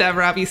then I'd love to have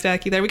Robbie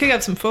Stackey there. We could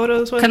have some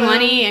photos with him. Can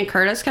Lenny and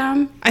Curtis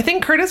come? I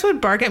think Curtis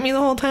would bark at me the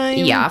whole time.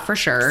 Yeah, for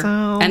sure. So,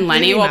 and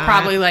Lenny maybe will not.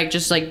 probably like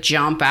just like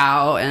jump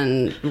out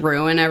and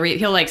ruin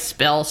he'll like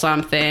spill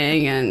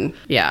something, and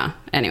yeah.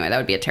 Anyway, that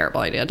would be a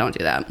terrible idea. Don't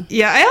do that.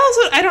 Yeah,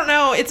 I don't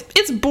know.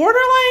 It's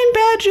borderline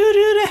bad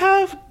juju to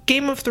have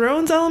Game of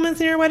Thrones elements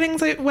in your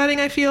wedding,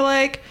 I feel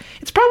like.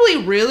 It's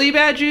probably really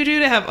bad juju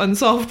to have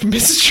unsolved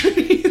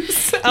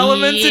mysteries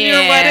elements in your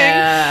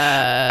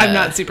wedding. I'm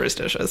not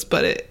superstitious,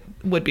 but it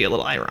would be a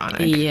little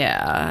ironic.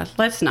 Yeah,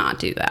 let's not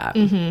do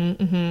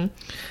that.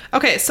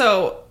 Okay,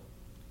 so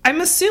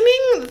I'm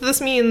assuming this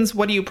means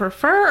what do you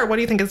prefer or what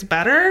do you think is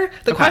better?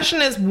 The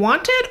question is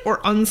wanted or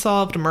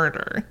unsolved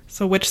murder.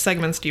 So which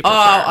segments do you prefer?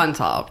 Oh,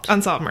 unsolved.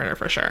 Unsolved murder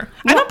for sure.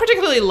 I don't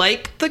particularly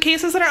like the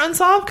cases that are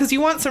unsolved because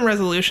you want some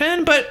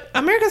resolution, but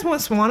America's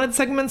Most Wanted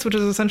segments, which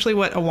is essentially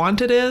what a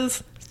wanted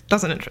is,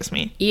 doesn't interest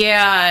me.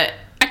 Yeah,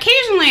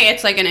 occasionally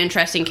it's like an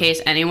interesting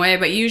case anyway,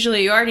 but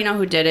usually you already know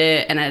who did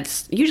it, and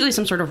it's usually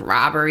some sort of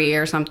robbery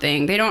or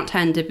something. They don't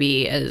tend to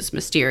be as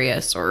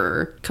mysterious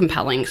or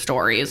compelling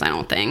stories, I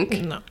don't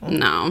think.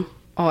 No.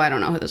 Oh, I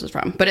don't know who this is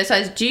from. But it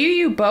says, do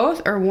you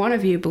both or one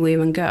of you believe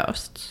in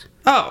ghosts?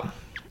 Oh,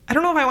 I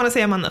don't know if I want to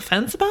say I'm on the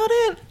fence about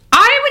it.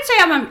 I would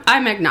say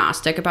I'm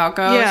agnostic about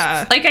ghosts.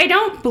 Yeah. Like, I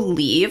don't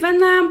believe in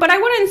them, but I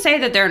wouldn't say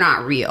that they're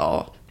not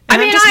real.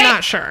 I'm just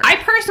not sure. I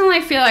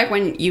personally feel like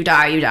when you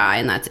die,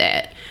 and that's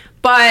it.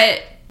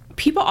 But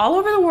people all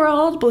over the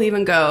world believe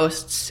in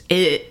ghosts.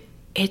 It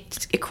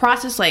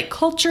crosses like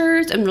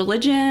cultures and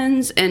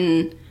religions,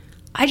 and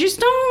I'm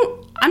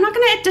not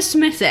going to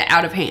dismiss it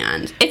out of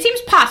hand. It seems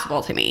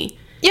possible to me.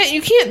 Yeah,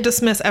 you can't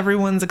dismiss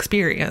everyone's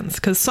experience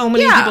because so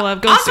many people have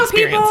ghost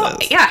experiences.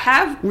 People,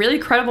 have really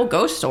credible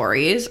ghost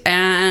stories,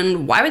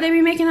 and why would they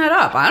be making that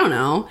up? I don't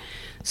know.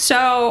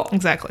 So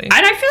exactly. And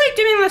I feel like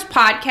doing this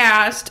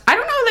podcast, I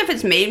don't know if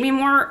it's made me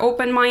more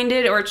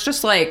open-minded or it's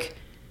just like,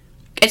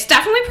 it's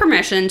definitely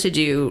permission to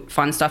do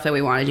fun stuff that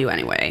we want to do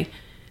anyway,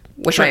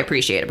 which I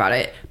appreciate about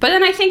it. But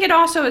then I think it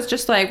also is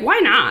just like, why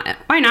not?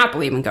 Why not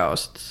believe in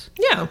ghosts?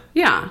 Yeah.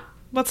 Yeah.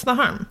 What's the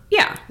harm?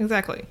 Yeah.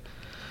 Exactly.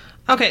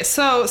 Okay,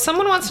 so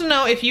someone wants to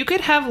know if you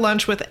could have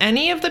lunch with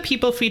any of the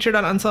people featured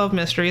on Unsolved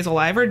Mysteries,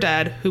 alive or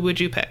dead, who would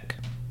you pick?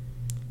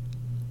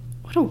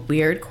 What a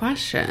weird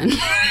question.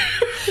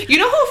 You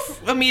know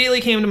who immediately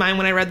came to mind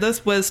when I read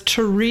this was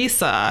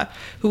Teresa,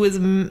 who was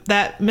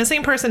that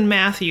missing person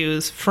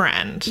Matthew's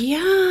friend.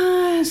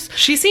 Yes.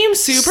 She seems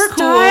super cool.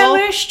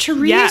 Stylish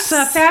Teresa,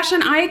 Yes.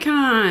 Fashion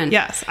icon.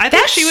 Yes. I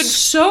think she would.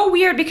 So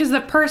weird because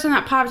the person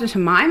that popped into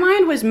my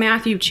mind was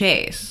Matthew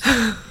Chase,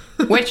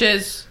 which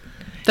is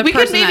the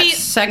person that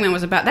segment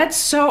was about. That's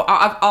so,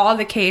 of all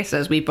the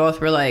cases, we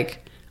both were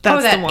like,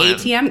 that's that the one.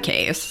 ATM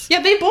case.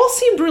 Yeah, they both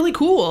seemed really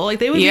cool. Like,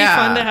 they would be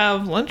fun to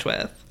have lunch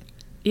with.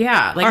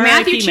 Yeah, like R.I.P.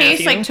 Matthew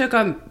Chase Matthew. like took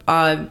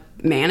a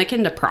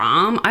mannequin to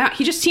prom.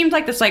 He just seemed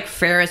like this like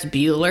Ferris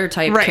Bueller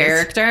type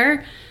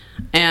character,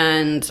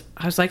 and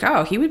I was like,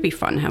 oh, he would be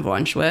fun to have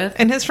lunch with.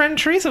 And his friend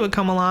Teresa would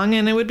come along,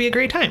 and it would be a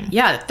great time.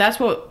 Yeah, that's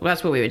what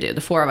we would do.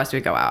 The four of us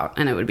would go out,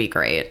 and it would be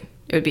great.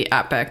 It would be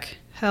epic.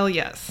 Hell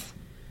yes.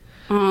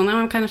 Oh, now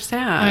I'm kind of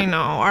sad. I know.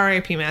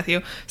 R.I.P.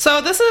 Matthew.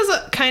 So this is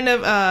kind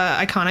of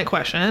an iconic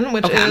question,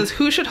 which is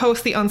who should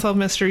host the Unsolved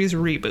Mysteries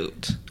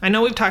reboot? I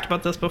know we've talked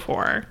about this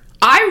before.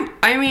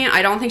 I mean,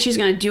 I don't think she's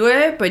going to do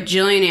it, but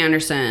Gillian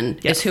Anderson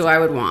is who I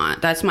would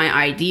want. That's my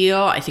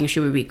ideal. I think she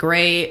would be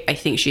great. I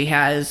think she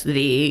has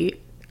the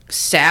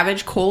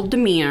savage, cold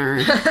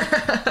demeanor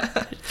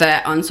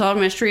that Unsolved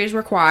Mysteries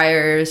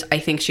requires. I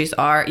think you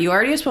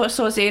already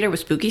associate her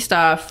with spooky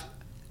stuff.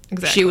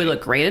 Exactly. She would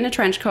look great in a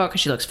trench coat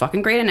because she looks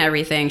fucking great in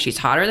everything. She's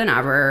hotter than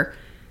ever.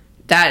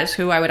 That is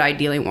who I would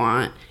ideally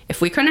want. If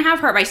we couldn't have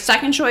her, my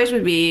second choice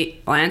would be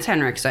Lance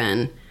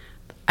Henriksen.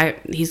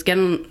 He's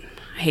getting,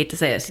 I hate to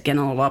say this, he's getting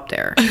a little up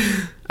there.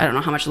 I don't know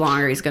how much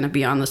longer he's going to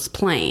be on this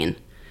plane.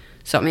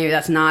 So maybe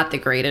that's not the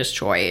greatest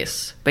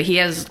choice, but he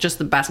has just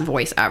the best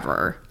voice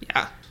ever.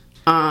 Yeah.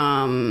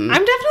 I'm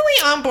definitely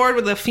on board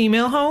with a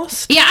female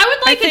host. Yeah, I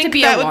would like it to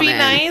be a that would woman. be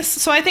nice.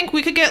 So I think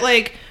we could get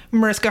like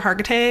Mariska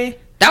Hargitay.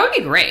 That would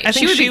be great. I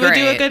think she would would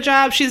do a good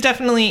job. She's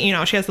definitely,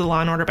 she has the Law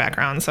and Order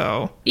background,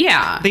 so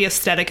Yeah. the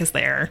aesthetic is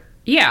there.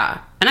 Yeah.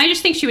 And I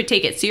just think she would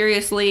take it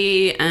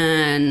seriously,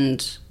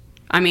 and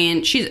I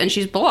mean,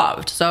 she's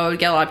beloved, so it would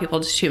get a lot of people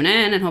to tune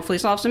in and hopefully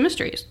solve some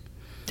mysteries.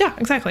 Yeah,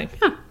 exactly.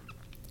 Yeah.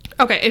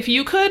 Okay, if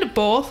you could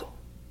both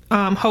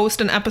host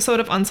an episode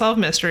of Unsolved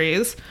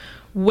Mysteries,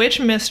 which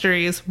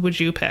mysteries would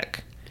you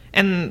pick?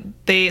 And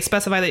they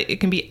specify that it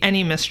can be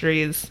any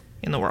mysteries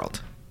in the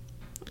world.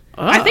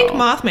 Oh. I think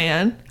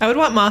Mothman. I would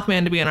want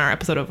Mothman to be in our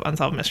episode of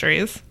Unsolved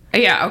Mysteries.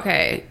 Yeah,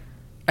 okay.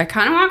 I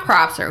kind of want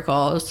crop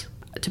circles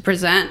to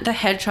present the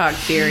hedgehog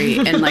theory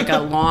in like a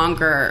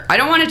longer... I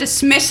don't want to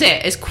dismiss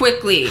it as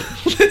quickly as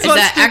that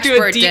let's do a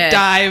expert deep did.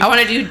 dive. I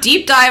want to do a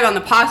deep dive on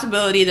the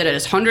possibility that it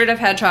is hundreds of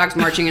hedgehogs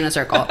marching in a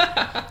circle.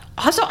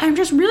 Also, I'm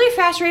just really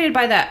fascinated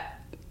by that...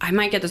 I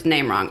might get this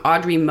name wrong.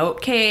 Audrey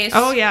Moat case.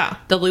 Oh, yeah.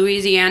 The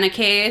Louisiana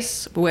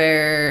case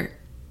where...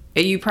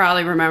 You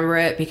probably remember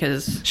it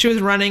because... She was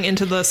running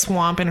into the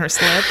swamp in her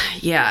slip.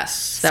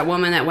 Yes. That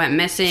woman that went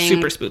missing...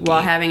 Super spooky.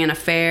 While having an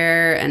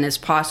affair and is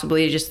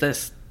possibly just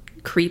this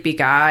creepy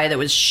guy that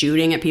was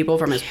shooting at people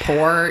from his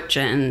porch.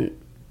 And...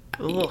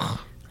 Ugh.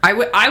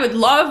 I would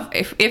love...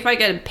 If I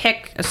could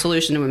pick a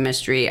solution to a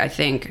mystery, I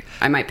think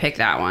I might pick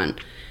that one.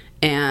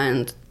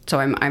 And so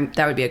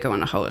that would be a good one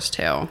to host,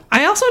 too.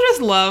 I also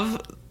just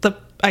love the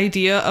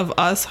idea of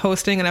us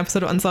hosting an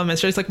episode of Unsolved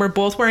Mysteries. Like, we're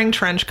both wearing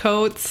trench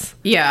coats.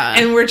 Yeah.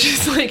 And we're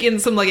just, like, in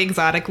some, like,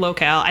 exotic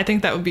locale. I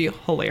think that would be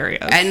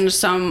hilarious. And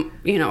some,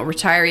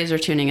 retirees are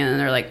tuning in and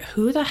they're like,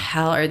 who the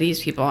hell are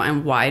these people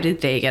and why did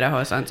they get a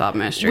host on Unsolved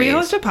Mysteries? We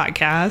host a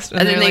podcast.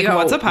 And And then they're they like, go,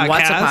 what's a podcast?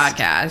 What's a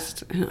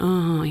podcast?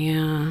 Oh,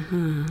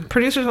 yeah.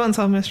 Producers of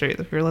Unsolved Mysteries,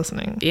 if you're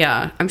listening.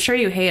 Yeah. I'm sure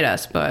you hate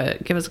us,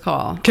 but give us a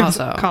call. Call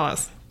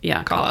us.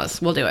 Yeah, call us.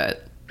 We'll do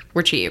it.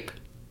 We're cheap.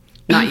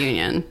 Not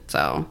union,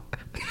 so...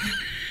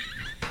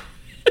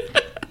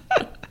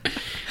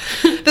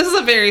 This is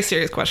a very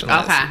serious question,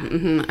 Liz.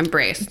 Okay. I'm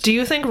braced. Do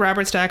you think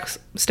Robert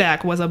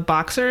Stack was a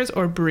boxers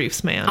or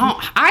briefs man? Oh,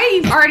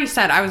 I already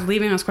said I was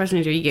leaving this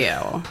question to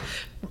you.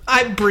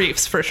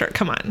 Briefs for sure.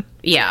 Come on.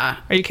 Yeah.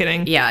 Are you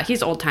kidding? Yeah,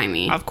 he's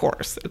old-timey. Of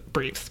course.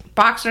 Briefs.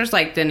 Boxers,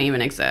 didn't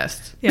even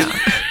exist. Yeah.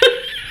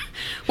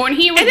 When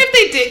he was... And if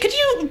they did, could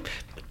you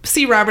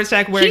see Robert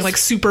Stack wearing,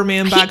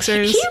 Superman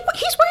boxers? He's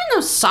wearing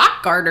those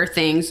sock garter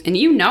things, and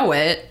you know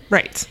it.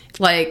 Right.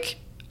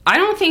 I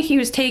don't think he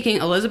was taking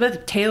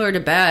Elizabeth Taylor to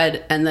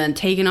bed and then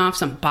taking off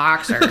some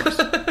boxers.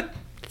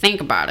 Think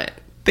about it.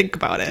 Think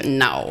about it.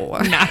 No.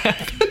 Not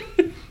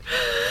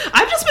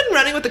I've just been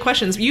running with the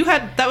questions.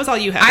 That was all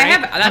you had,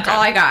 right? That's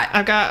all I got.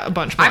 I've got a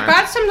bunch more. I've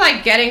got some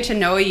getting to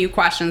know you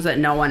questions that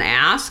no one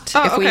asked.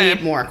 Oh, if we okay.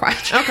 need more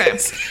questions. Okay.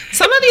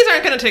 Some of these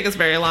aren't going to take us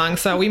very long,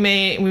 so we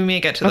may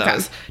get to Okay.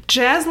 those.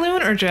 Jazz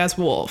Loon or Jazz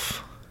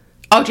Wolf?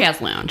 Oh,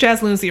 Jazz Loon.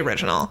 Jazz Loon's the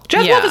original.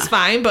 Jazz Yeah. Wolf is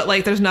fine, but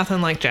there's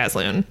nothing like Jazz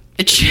Loon.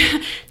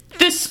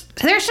 There's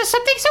just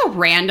something so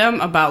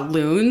random about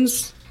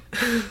loons.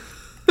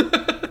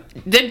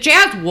 The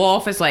Jazz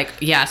Wolf is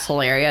yes,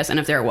 hilarious. And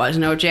if there was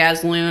no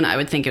Jazz Loon, I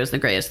would think it was the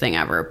greatest thing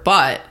ever.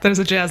 But There's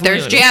a Jazz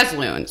there's Loon. Jazz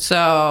Loon.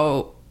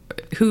 So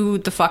who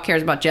the fuck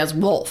cares about Jazz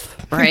Wolf,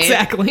 right?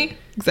 Exactly.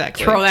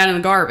 Throw that in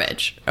the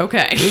garbage.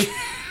 Okay.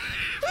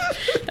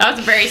 That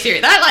was very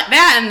serious.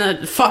 That and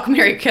the fuck,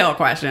 marry, kill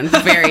question.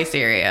 Very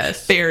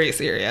serious. Very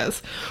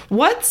serious.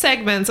 What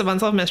segments of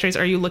Unsolved Mysteries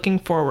are you looking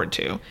forward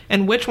to?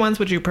 And which ones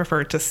would you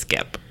prefer to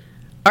skip?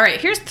 All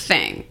right, here's the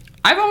thing.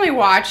 I've only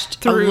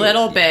watched a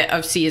little bit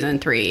of season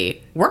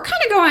 3. We're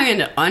kind of going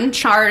into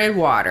uncharted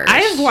waters. I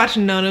have watched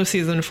none of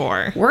season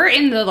 4. We're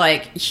in the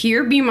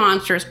here be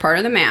monsters part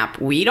of the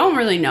map. We don't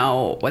really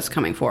know what's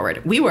coming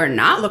forward. We were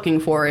not looking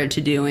forward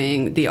to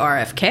doing the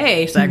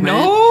RFK segment.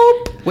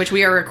 Nope. Which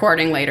we are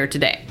recording later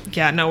today.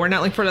 Yeah, no, we're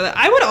not looking forward to that.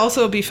 I would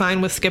also be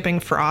fine with skipping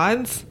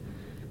frauds.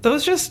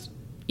 Those just...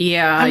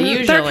 Yeah,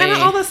 usually. They're kind of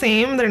all the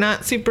same. They're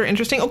not super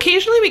interesting.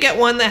 Occasionally we get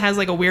one that has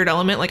a weird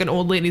element, like an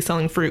old lady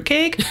selling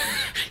fruitcake.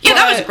 Yeah,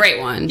 that was a great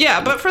one.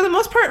 Yeah, but for the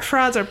most part,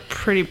 frauds are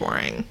pretty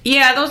boring.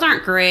 Yeah, those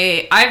aren't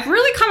great. I've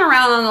really come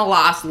around on the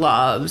Lost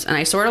Loves, and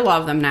I sort of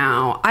love them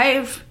now.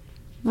 I've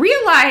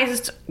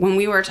realized when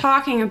we were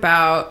talking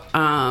about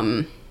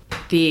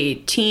the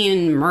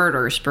teen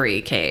murder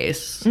spree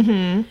case,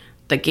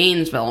 the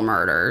Gainesville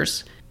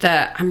murders,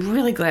 that I'm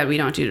really glad we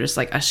don't do just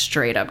a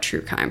straight up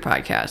true crime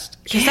podcast,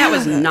 because that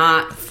was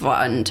not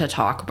fun to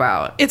talk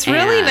about. It's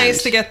really And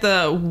nice to get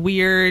the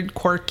weird,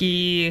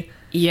 quirky,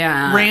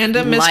 lighten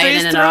random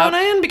mysteries it thrown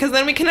up. in, because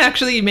then we can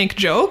actually make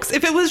jokes.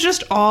 If it was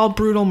just all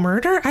brutal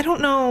murder, I don't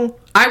know.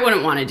 I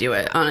wouldn't want to do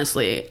it,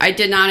 honestly. I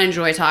did not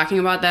enjoy talking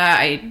about that.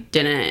 I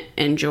didn't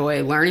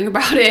enjoy learning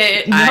about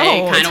it. No, I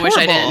kind it's of wish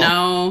I didn't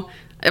horrible. know.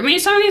 I mean,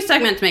 some of these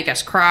segments make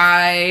us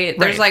cry.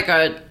 There's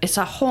Right. it's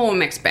a whole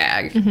mixed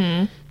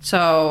bag.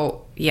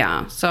 So,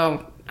 yeah.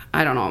 So,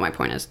 I don't know what my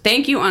point is.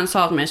 Thank you,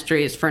 Unsolved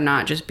Mysteries, for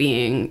not just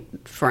being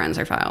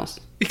Forensic Files.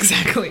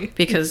 Exactly.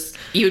 Because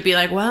you would be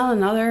like, well,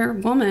 another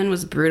woman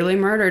was brutally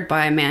murdered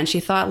by a man she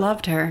thought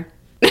loved her.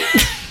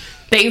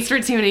 Thanks for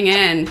tuning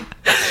in.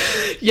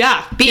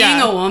 Yeah. Being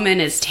a woman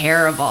is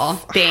terrible.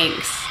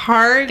 Thanks.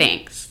 Hard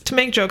Thanks. to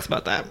make jokes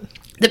about that.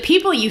 The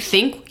people you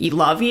think you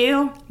love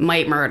you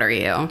might murder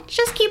you.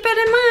 Just keep it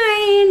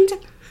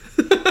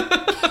in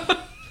mind.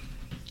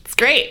 It's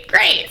great.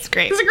 Great. It's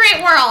great. It's a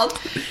great world.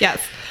 Yes.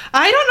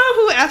 I don't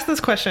know who asked this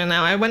question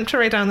now. I went to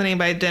write down the name,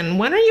 but I didn't.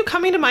 When are you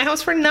coming to my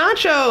house for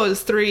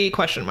nachos? 3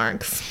 question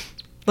marks.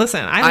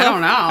 Listen, I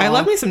don't know. I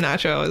love me some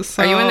nachos.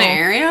 So Are you in the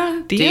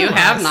area? Do you DM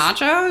have us.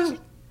 nachos?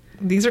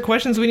 These are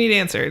questions we need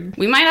answered.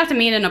 We might have to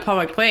meet in a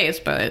public place,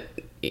 but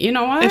you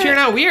know what? If you're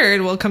not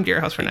weird, we'll come to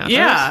your house for nachos.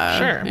 Yeah.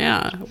 Sure.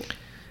 Yeah.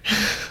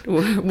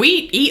 We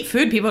eat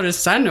food people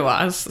just send to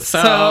us, so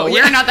So,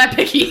 we're not that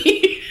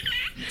picky.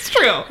 It's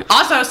true.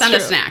 Also, send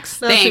us true. snacks.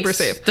 That's Thanks. super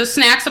safe. The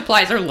snack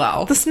supplies are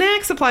low. The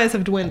snack supplies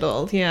have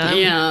dwindled. Yeah.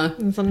 Yeah.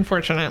 It's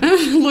unfortunate.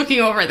 Looking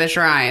over at the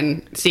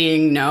shrine,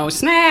 seeing no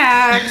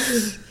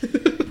snacks.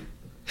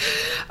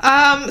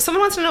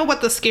 Someone wants to know what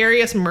the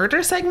scariest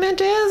murder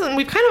segment is, and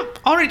we've kind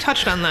of already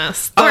touched on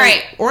this. All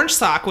right. Orange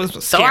Sock was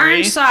The scary.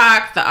 orange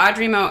sock, the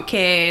Audrey Moat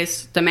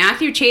case, the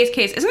Matthew Chase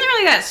case isn't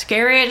really that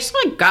scary. It just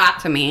like got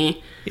to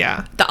me.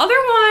 Yeah. The other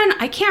one,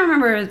 I can't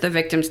remember the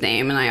victim's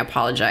name, and I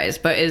apologize,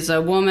 but is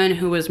a woman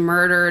who was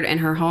murdered in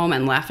her home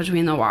and left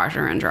between the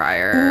washer and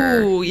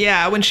dryer. Ooh,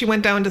 yeah. When she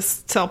went down to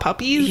sell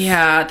puppies.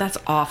 Yeah, that's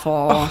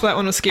awful. Oh, that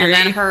one was scary.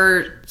 And then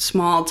her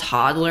small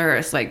toddler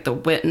is like the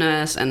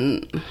witness,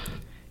 and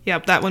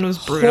Yep, that one was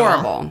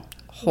brutal.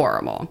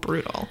 horrible.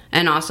 Brutal.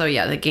 And also,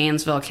 yeah, the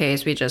Gainesville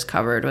case we just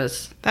covered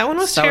was That one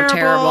was so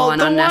terrible.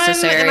 and The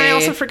unnecessary. One, and I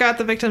also forgot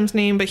the victim's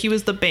name, but he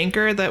was the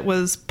banker that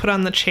was put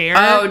on the chair.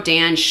 Oh,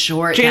 Dan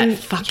Short, Jan- that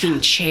fucking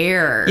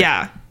chair.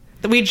 Yeah.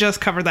 We just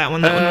covered that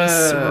one. That one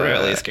was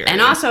really scary.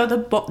 And also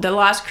the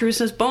Las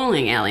Cruces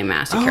bowling alley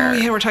massacre. Oh,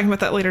 yeah, we're talking about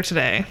that later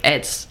today.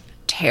 It's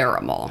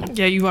terrible.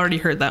 Yeah, you've already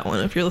heard that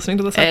one if you're listening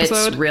to this It's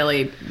episode.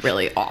 really,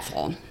 really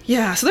awful.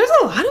 Yeah, so there's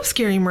a lot of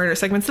scary murder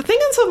segments. The thing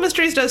Unsolved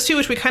Mysteries does too,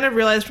 which we kind of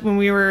realized when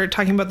we were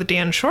talking about the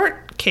Dan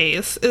Short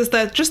case, is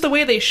that just the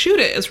way they shoot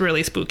it is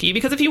really spooky.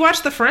 Because if you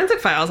watch the forensic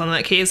files on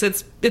that case,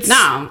 it's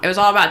No, it was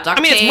all about duct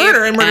I mean, it's tape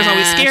murder, and murder's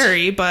always and-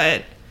 scary,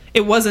 but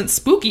it wasn't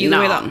spooky the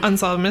way No. that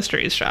Unsolved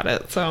Mysteries shot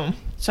it. So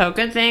So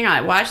good thing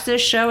I watched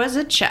this show as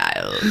a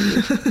child.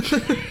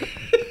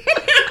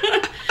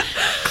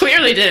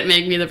 Clearly didn't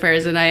make me the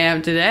person I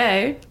am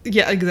today.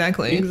 yeah,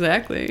 exactly.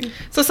 Exactly.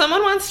 So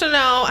someone wants to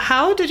know,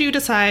 how did you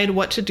decide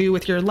what to do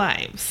with your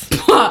lives?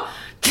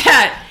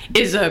 That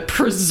is a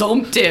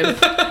presumptive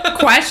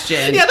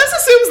question. Yeah, this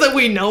assumes that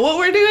we know what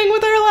we're doing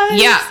with our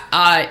lives.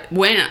 Yeah,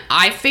 when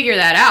I figure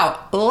that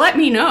out, let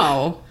me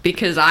know,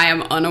 because I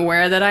am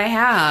unaware that I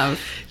have.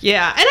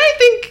 Yeah, and I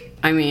think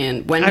I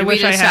mean, when I did we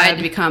wish I decide had.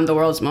 to become the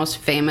world's most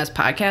famous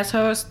podcast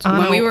host? on,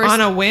 When we were on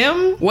a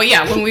whim, Well,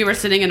 yeah, when we were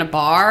sitting in a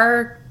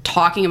bar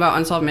talking about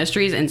Unsolved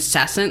Mysteries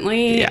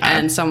incessantly, Yeah.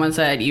 and someone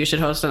said, you should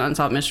host an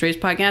Unsolved Mysteries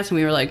podcast, and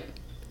we were like,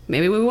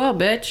 maybe we will,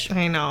 bitch.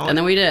 I know. And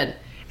then we did.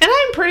 And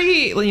I'm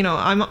pretty,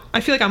 I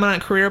feel like I'm on a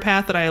career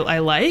path that I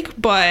like,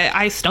 but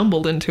I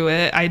stumbled into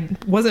it. I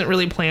wasn't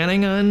really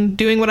planning on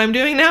doing what I'm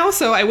doing now,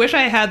 so I wish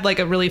I had like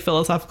a really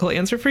philosophical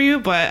answer for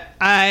you, but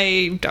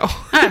I don't.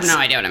 I have no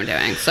idea what I'm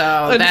doing,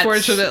 so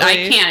Unfortunately.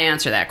 I can't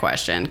answer that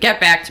question. Get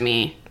back to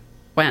me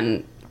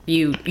when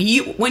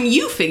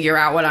you figure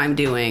out what I'm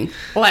doing.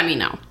 Let me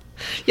know.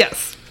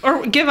 Yes.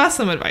 Or give us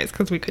some advice,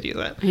 because we could use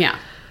it. Yeah.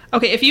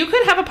 Okay, if you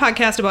could have a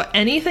podcast about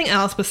anything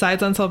else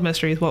besides Unsolved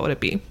Mysteries, what would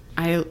it be?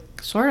 I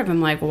sort of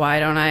am like, why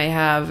don't I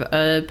have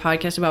a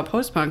podcast about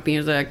post-punk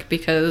music?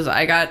 Because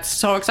I got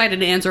so excited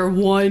to answer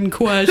one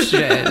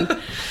question.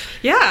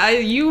 Yeah,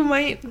 you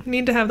might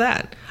need to have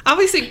that.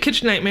 Obviously,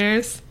 Kitchen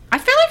Nightmares. I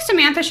feel like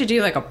Samantha should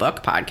do like a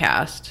book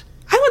podcast.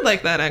 I would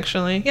like that,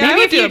 actually. Yeah, I Maybe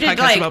would if do you a did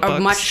podcast like about a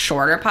books. much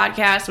shorter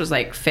podcast, was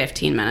like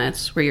 15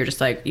 minutes, where you're just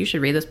like, you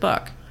should read this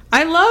book.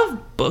 I love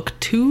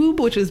BookTube,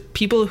 which is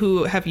people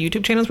who have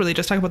YouTube channels where they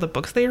just talk about the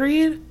books they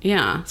read.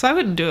 Yeah. So I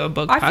would do a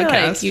book I podcast.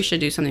 feel like you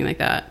should do something like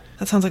that.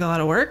 That sounds like a lot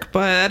of work,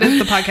 but that is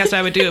the podcast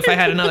I would do if I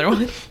had another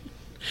one.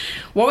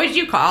 What would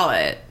you call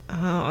it?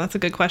 Oh, that's a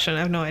good question. I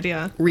have no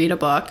idea. Read a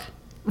book?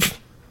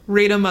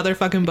 Read a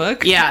motherfucking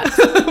book? Yeah.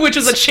 Which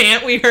is a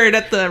chant we heard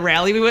at the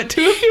rally we went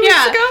to a few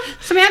weeks ago.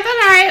 Samantha and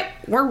I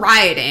were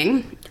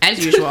rioting,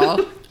 as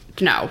usual.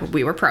 No,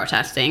 we were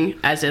protesting,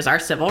 as is our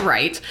civil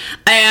right.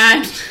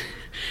 And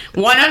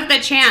one of the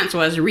chants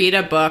was, read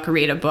a book,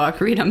 read a book,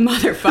 read a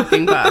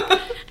motherfucking book.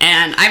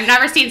 And I've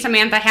never seen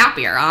Samantha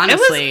happier,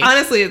 honestly.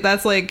 Honestly,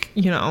 that's like,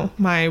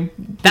 my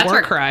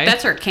war cry.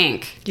 That's her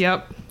kink.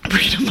 Yep.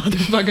 Read a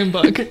motherfucking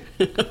book.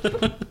 I don't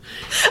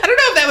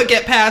know if that would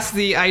get past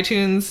the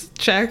iTunes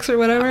checks or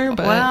whatever,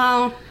 but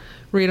Well,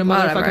 read a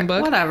whatever. motherfucking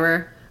book.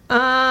 Whatever.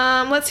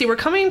 Let's see. We're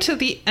coming to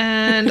the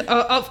end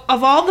of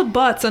all the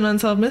butts on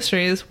Unsolved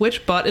Mysteries.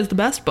 Which butt is the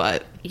best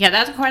butt? Yeah,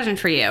 that's a question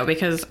for you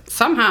because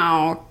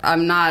somehow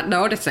I'm not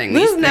noticing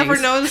these We've things. never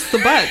noticed the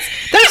butts.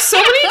 There's so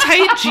many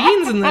tight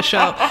jeans in this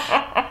show.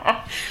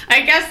 I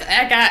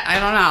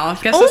don't know. I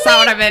guess that's not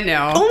what I'm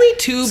into. Only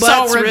two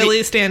butts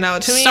really stand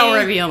out to me. So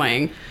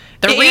revealing.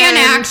 The And-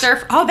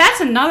 reenactor. Oh,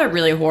 that's another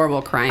really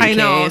horrible crime I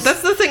know. case.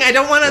 That's the thing. I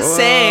don't want to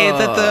say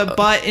that the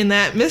butt in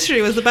that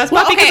mystery was the best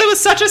butt because it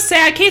was such a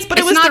sad case, but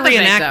it was the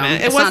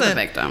reenactment. It wasn't the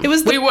victim. It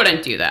was we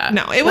wouldn't do that.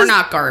 No, we're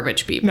not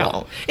garbage people.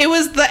 No. It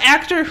was the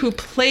actor who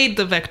played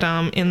the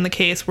victim in the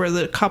case where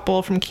the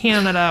couple from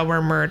Canada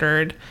were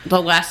murdered.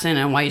 The lesson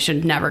and why you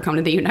should never come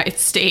to the United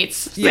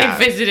States. Yeah.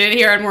 They visited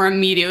here and were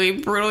immediately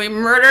brutally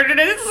murdered, and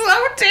it's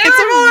so terrible.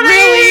 It's and I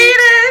hate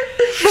it.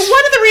 But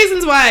one of the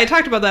reasons why I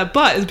talked about that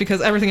butt is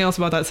because everything else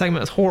about that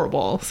segment is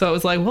horrible. So it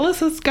was like, well,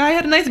 this guy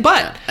had a nice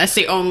butt. That's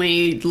the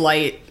only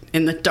light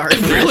in the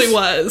darkness. It really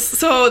was.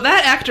 So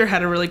that actor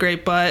had a really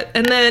great butt.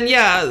 And then,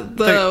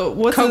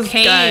 what's his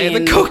guy?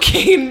 The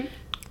cocaine.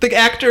 The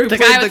actor who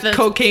played the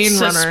cocaine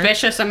runner.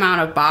 Suspicious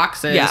amount of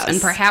boxes and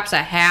perhaps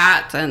a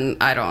hat,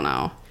 and I don't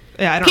know.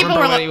 Yeah, I don't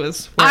remember what he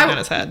was wearing on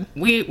his head.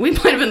 We might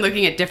have been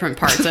looking at different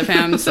parts of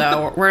him,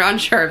 so we're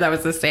unsure if that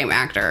was the same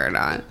actor or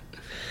not.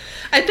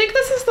 I think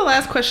this is the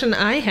last question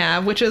I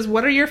have, which is,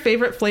 what are your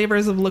favorite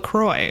flavors of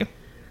LaCroix?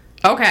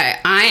 Okay,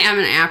 I am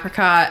an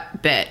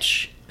apricot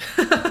bitch.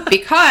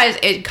 Because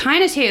it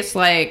kind of tastes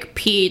like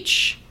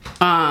peach,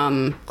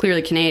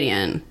 clearly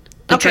Canadian.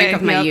 The drink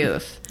of my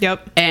youth.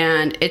 Yep.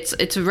 And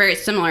it's very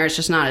similar, it's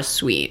just not as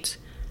sweet.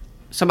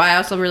 So but I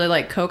also really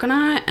like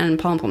coconut and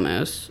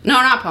pamplemousse. No,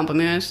 not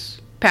pamplemousse.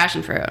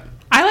 Passion fruit.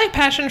 I like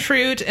passion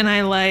fruit and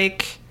I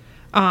like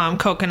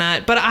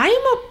coconut, but I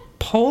am a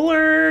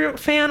Polar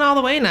fan all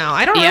the way now.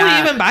 I don't really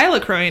even buy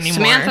LaCroix anymore.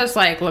 Samantha's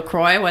like,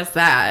 LaCroix, what's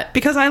that?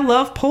 Because I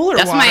love Polar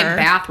water. That's my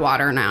bath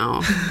water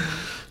now.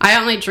 I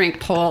only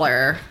drink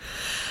Polar.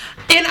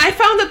 And I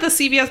found that the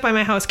CVS by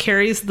my house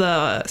carries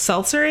the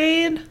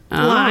Seltzer-Aid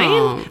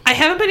line. I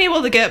haven't been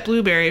able to get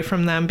blueberry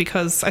from them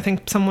because I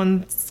think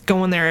someone's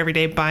going there every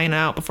day buying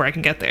out before I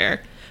can get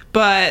there.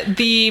 But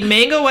the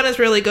mango one is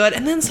really good.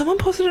 And then someone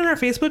posted in our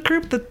Facebook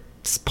group that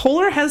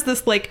Polar has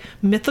this like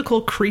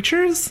mythical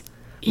creatures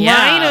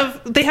line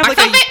of they have like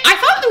I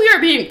thought that we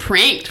were being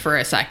pranked for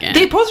a second.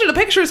 They posted a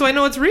picture so I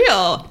know it's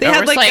real. They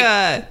had like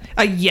a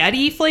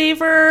Yeti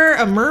flavor,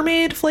 a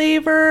mermaid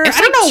flavor. I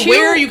don't know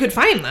where you could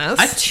find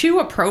this. It's too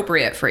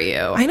appropriate for you.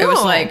 I know. It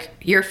was like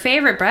your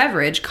favorite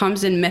beverage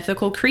comes in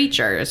mythical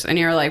creatures and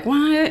you're like,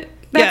 what?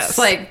 That's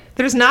like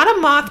there's not a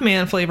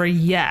Mothman flavor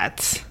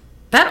yet.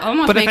 That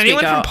almost makes me go,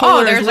 from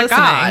Polar there's a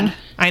god.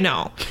 I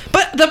know.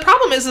 But the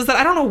problem is that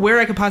I don't know where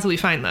I could possibly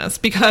find this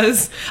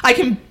because I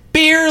can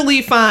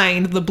barely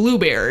find the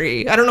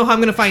blueberry. I don't know how I'm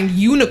going to find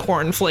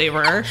unicorn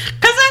flavor.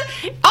 Because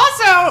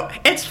also,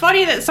 it's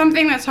funny that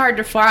something that's hard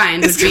to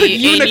find would be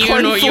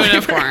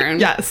unicorn.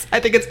 Yes, I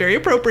think it's very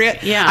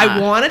appropriate. Yeah. I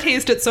want to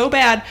taste it so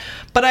bad,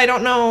 but I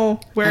don't know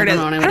where it is.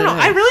 I don't know.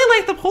 I really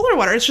like the Polar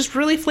water. It's just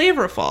really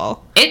flavorful.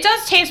 It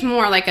does taste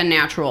more like a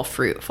natural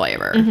fruit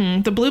flavor.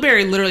 Mm-hmm. The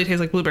blueberry literally tastes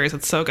like blueberries.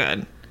 It's so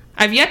good.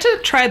 I've yet to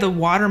try the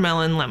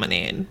watermelon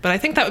lemonade, but I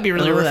think that would be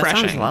really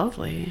refreshing. That sounds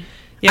lovely.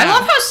 Yeah. I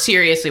love how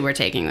seriously we're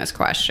taking this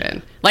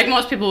question. Like,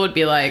 most people would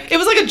be like... It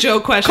was like a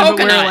joke question, but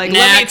we're like,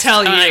 let me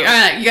tell you. All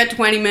right, you got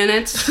 20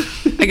 minutes?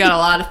 I got a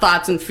lot of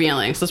thoughts and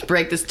feelings. Let's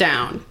break this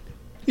down.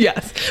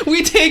 Yes.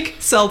 We take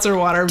seltzer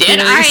water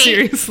very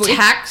seriously. Did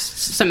I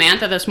text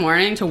Samantha this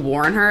morning to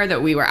warn her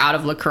that we were out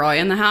of LaCroix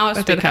in the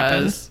house?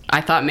 Because I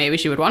thought maybe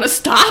she would want to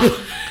stop.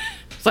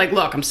 It's like,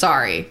 look, I'm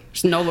sorry.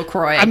 There's no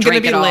LaCroix. I'm going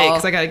to be late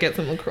because I got to get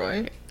some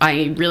LaCroix.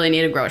 I really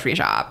need a grocery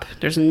shop.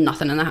 There's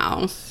nothing in the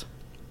house.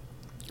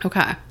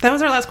 Okay. That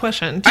was our last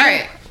question. Do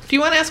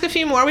you want to ask a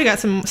few more? We got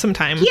some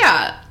time.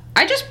 Yeah.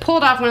 I just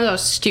pulled off one of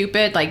those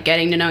stupid, like,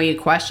 getting to know you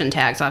question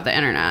tags off the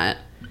internet.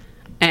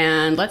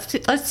 And let's see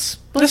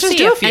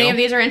if any of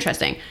these are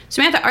interesting.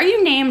 Samantha, are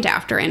you named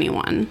after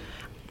anyone?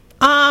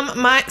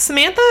 My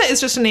Samantha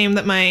is just a name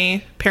that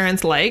my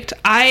parents liked.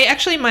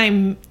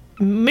 My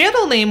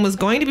middle name was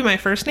going to be my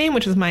first name,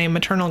 which is my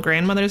maternal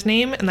grandmother's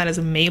name, and that is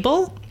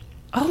Mabel.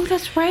 Oh,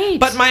 that's right.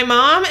 But my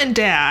mom and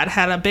dad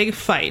had a big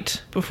fight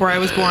before I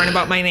was born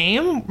about my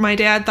name. My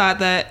dad thought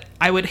that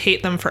I would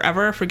hate them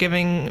forever for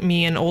giving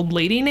me an old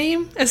lady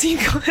name, as he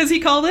called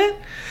it.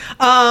 Is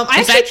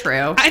that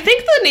true? I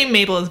think the name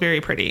Mabel is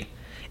very pretty.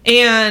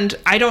 And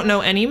I don't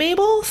know any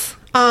Mabels.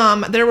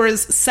 There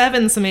was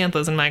 7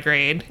 Samanthas in my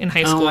grade in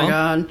high school. Oh, my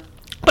God.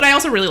 But I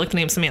also really like the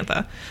name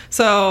Samantha.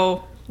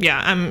 So,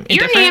 yeah, I'm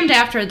indifferent. You're named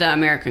after the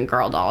American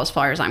Girl doll, as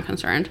far as I'm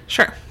concerned.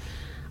 Sure.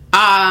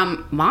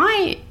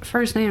 My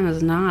first name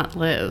is not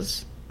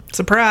Liz.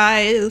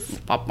 Surprise.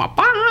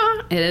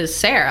 It is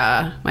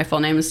Sarah. My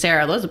full name is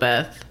Sarah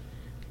Elizabeth.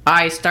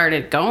 I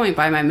started going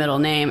by my middle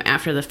name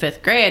after the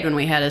 5th grade when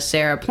we had a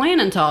Sarah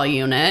Planenthal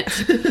unit.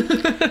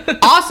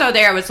 Also,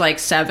 there was like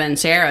 7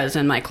 Sarahs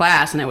in my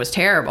class, and it was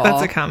terrible.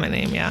 That's a common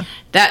name, yeah.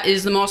 That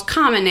is the most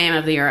common name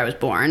of the year I was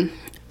born.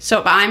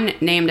 So I'm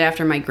named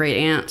after my great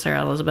aunt,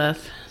 Sarah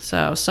Elizabeth.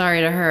 So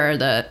sorry to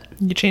her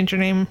You changed your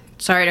name.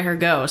 sorry to her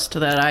ghost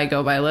that I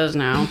go by Liz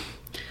now.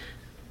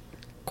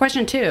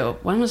 Question 2.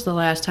 When was the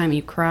last time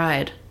you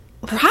cried?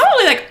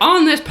 Probably like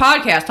on this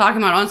podcast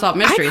talking about unsolved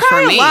mysteries I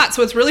cry for me. a lot,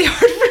 so it's really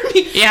hard for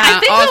me. Yeah, I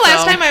think also- the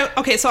last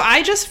time so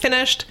I just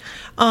finished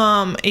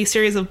a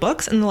series of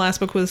books, and the last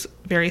book was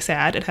very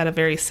sad. It had a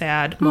very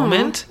sad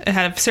moment. It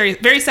had a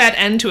very sad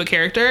end to a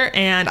character,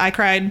 and I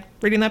cried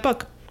reading that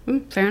book.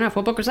 Fair enough.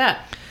 What book was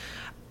that?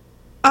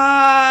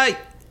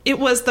 It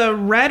was the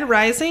Red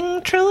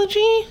Rising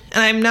trilogy,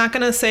 and I'm not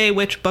going to say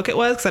which book it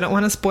was because I don't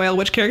want to spoil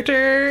which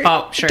character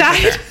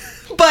died.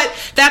 But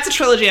that's a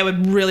trilogy I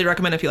would really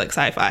recommend if you like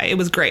sci-fi. It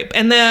was great.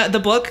 And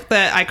the book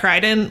that I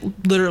cried in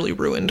literally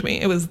ruined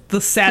me. It was the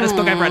saddest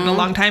book I've read in a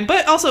long time,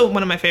 but also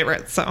one of my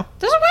favorites. So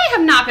This is why I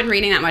have not been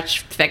reading that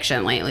much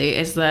fiction lately,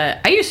 is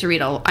that I used to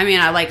read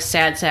I like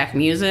sad sack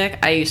music.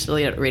 I used to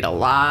read a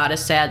lot of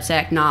sad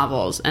sack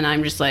novels, and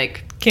I'm just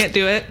like, can't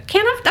do it.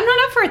 I'm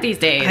not up for it these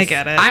days. I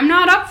get it. I'm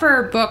not up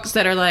for books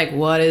that are like,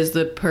 what is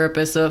the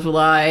purpose of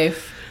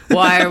life?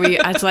 Why are we?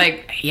 It's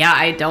like, yeah,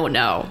 I don't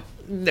know.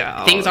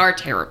 No. Things are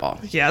terrible.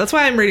 Yeah, that's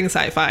why I'm reading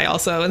sci-fi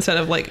also instead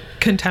of like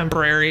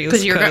contemporaries.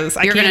 Because you're going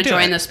to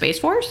join the Space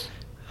Force?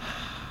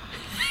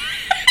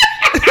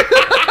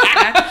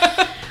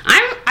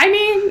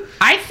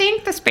 I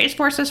think the Space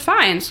Force is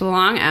fine so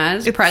long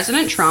as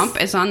President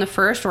Trump is on the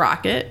first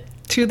rocket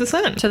to the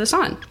sun. To the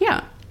sun.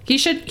 Yeah. He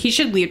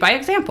should lead by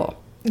example.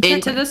 Exactly.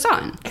 Into the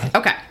sun.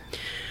 Okay.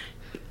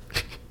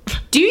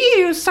 Do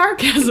you use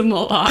sarcasm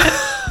a lot?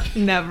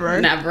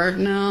 Never. No,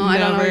 I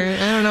don't know.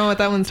 I don't know what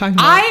that one's talking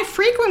about. I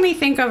frequently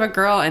think of a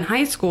girl in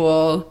high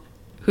school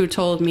who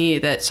told me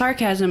that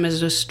sarcasm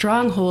is a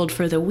stronghold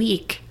for the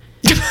weak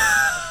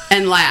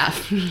and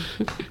laugh.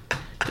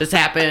 This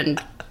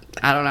happened,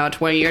 I don't know,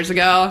 20 years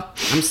ago.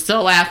 I'm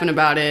still laughing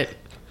about it.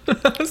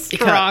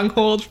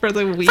 Stronghold for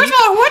the weak. First of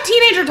all, what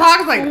teenager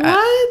talks like that?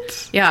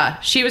 What? Yeah,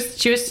 she was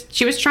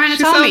trying to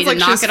tell me to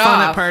knock it fun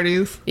off at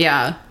parties.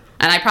 Yeah.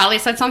 And I probably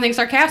said something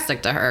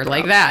sarcastic to her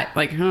like that.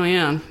 Like, oh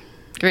yeah,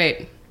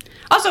 great.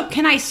 Also,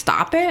 can I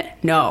stop it?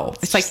 No.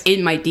 It's like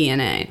in my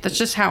DNA. That's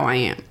just how I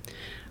am.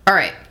 All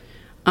right.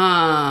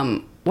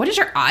 What is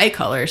your eye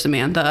color,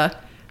 Samantha?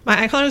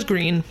 My eye color is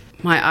green.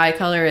 My eye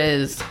color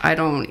is,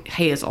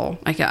 hazel,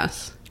 I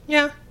guess.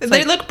 Yeah.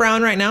 They look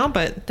brown right now,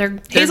 but they're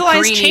hazel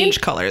eyes greeny, change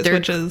colors,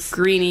 which is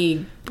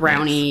greeny,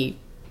 browny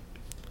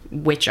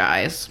witch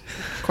eyes,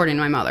 according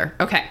to my mother.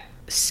 Okay.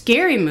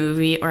 Scary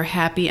movie or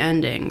happy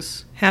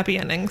endings? Happy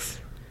endings.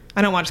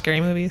 I don't watch scary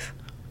movies.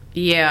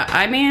 Yeah,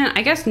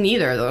 I guess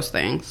neither of those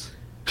things.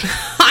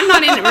 I'm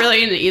not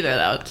really into either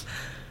of those.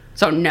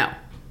 So no.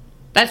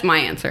 That's my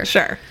answer.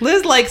 Sure.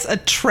 Liz likes a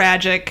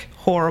tragic,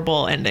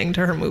 horrible ending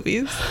to her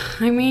movies.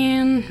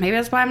 Maybe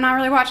that's why I'm not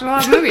really watching a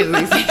lot of movies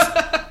these days.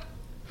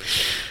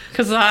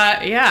 Because,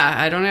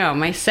 I don't know.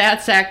 My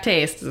sad sack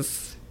taste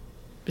is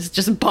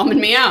just bumming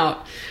me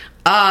out.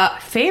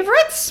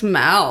 Favorite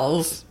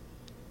smells?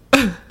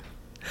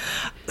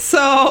 So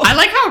I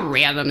like how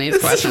random these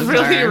questions are.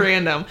 This is really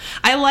random.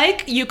 I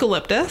like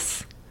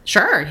eucalyptus.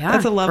 Sure, yeah.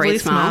 That's a lovely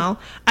Great smell.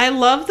 I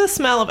love the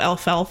smell of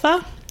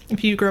alfalfa.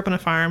 If you grew up on a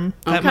farm,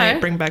 that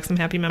might bring back some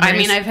happy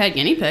memories. I've had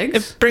guinea pigs.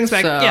 It brings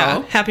back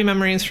happy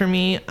memories for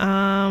me.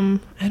 I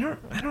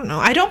don't know.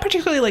 I don't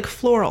particularly like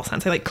floral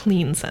scents. I like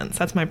clean scents.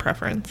 That's my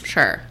preference.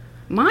 Sure.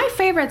 My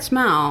favorite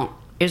smell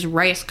is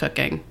rice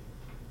cooking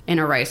in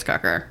a rice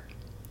cooker.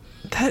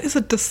 That is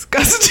a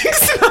disgusting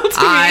smell to me.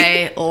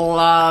 I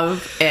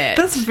love it.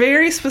 That's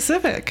very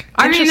specific.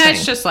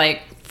 That's just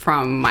like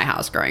from my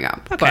house growing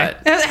up. Okay.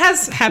 But it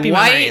has happy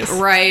white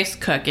memories. rice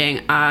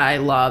cooking, I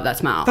love that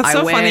smell. That's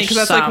so funny because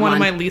that's like one of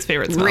my least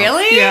favorite smells.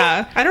 Really?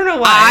 Yeah. I don't know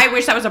why. I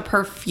wish that was a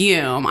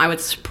perfume. I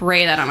would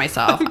spray that on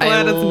myself. I'm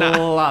glad it's not.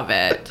 Love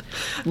it.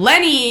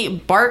 Lenny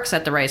barks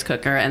at the rice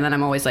cooker, and then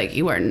I'm always like,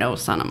 you are no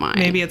son of mine.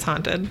 Maybe it's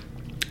haunted.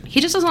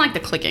 He just doesn't like the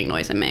clicking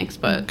noise it makes,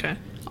 but okay.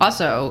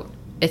 Also,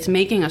 it's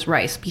making us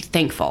rice. Be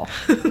thankful.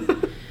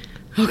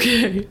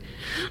 Okay.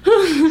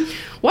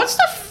 What's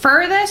the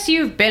furthest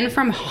you've been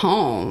from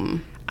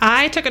home?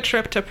 I took a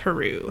trip to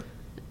Peru.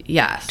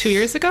 Yes. 2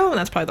 years ago, and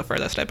that's probably the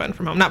furthest I've been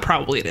from home. Not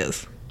probably, it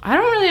is. I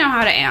don't really know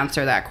how to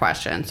answer that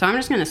question, so I'm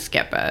just going to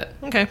skip it.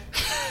 Okay.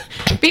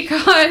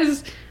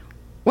 Because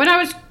when I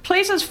was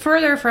places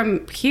further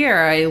from here,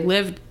 I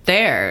lived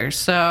there,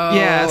 so...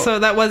 Yeah, so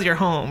that was your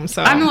home,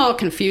 so... I'm a little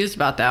confused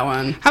about that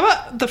one. How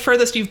about the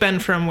furthest you've been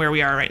from where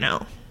we are right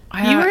now?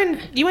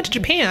 You went to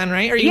Japan,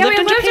 right? Or you lived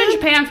in Japan? We lived in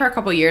Japan for a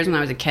couple years when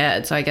I was a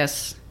kid, so I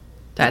guess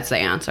that's the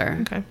answer.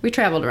 Okay. We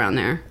traveled around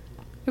there.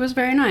 It was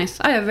very nice.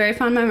 I have very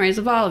fond memories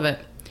of all of it.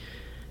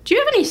 Do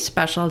you have any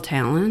special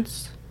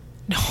talents?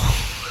 No.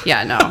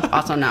 Yeah, no.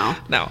 Also, no.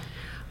 No.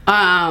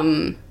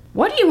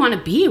 What do you want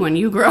to be when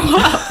you grow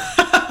up?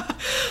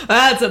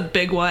 That's a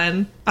big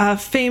one. A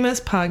famous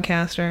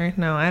podcaster.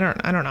 No, I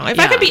don't know. If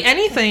I could be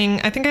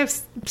anything, I think I've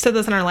said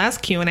this in our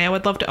last Q&A, I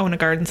would love to own a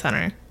garden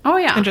center. Oh,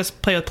 yeah. And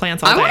just play with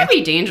plants all I day. want to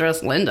be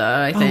Dangerous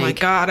Linda, I think. Oh my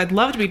God, I'd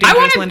love to be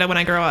Dangerous Linda when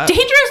I grow up.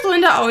 Dangerous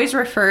Linda always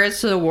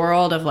refers to the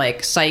world of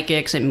like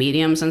psychics and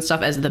mediums and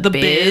stuff as the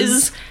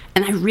biz.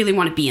 And I really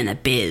want to be in the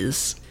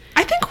biz.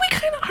 I think we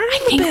kind of are in the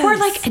biz. I think we're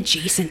like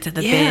adjacent to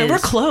the biz. Yeah, we're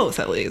close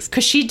at least.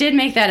 Because she did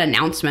make that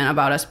announcement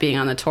about us being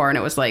on the tour, and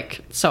it was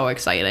like so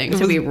exciting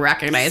to be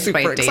recognized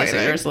by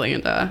Dangerous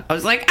Linda. I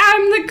was like,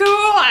 I'm the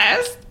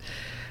coolest.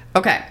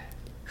 Okay.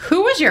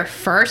 Who was your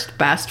first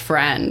best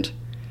friend?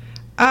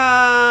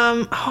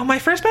 My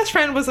first best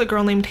friend was a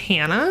girl named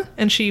Hannah,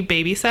 and she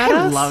babysat us.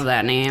 I love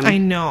that name. I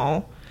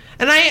know.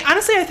 And I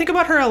think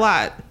about her a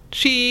lot.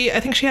 I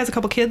think she has a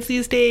couple kids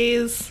these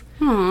days.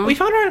 Aww. We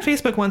found her on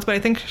Facebook once, but I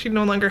think she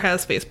no longer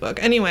has Facebook.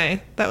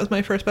 Anyway, that was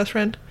my first best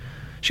friend.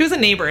 She was a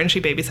neighbor, and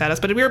she babysat us,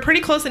 but we were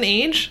pretty close in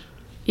age.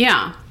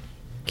 Yeah.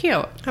 Cute.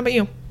 How about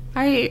you?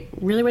 I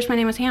really wish my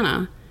name was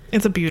Hannah.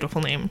 It's a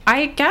beautiful name.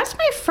 I guess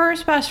my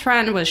first best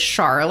friend was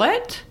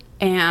Charlotte,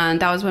 and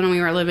that was when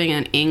we were living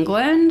in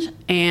England,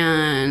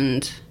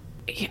 and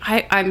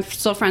I'm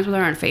still friends with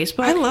her on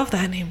Facebook. I love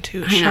that name,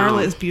 too.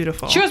 Charlotte is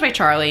beautiful. She goes by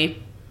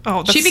Charlie.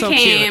 Oh, that's She so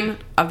became cute.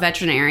 a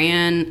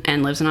veterinarian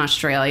and lives in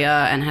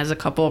Australia and has a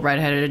couple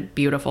redheaded,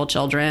 beautiful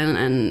children,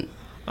 and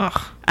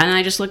Ugh.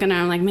 I just look at her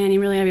and I'm like, man,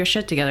 you really have your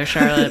shit together,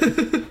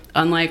 Charlotte.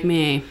 Unlike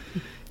me.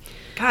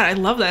 God, I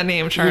love that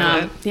name,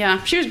 Charlotte.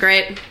 Yeah, she was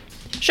great.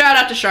 Shout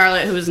out to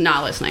Charlotte, who is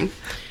not listening.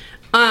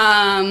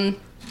 Oh,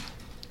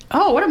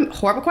 what a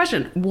horrible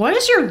question. What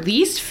is your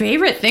least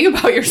favorite thing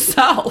about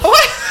yourself?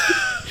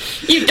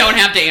 You don't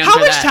have to answer that. How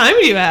much time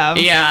do you have?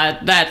 Yeah,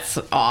 that's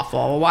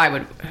awful. Why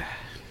would...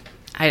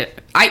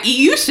 it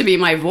used to be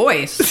my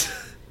voice.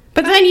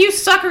 But then you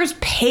suckers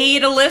pay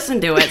to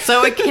listen to it,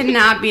 so it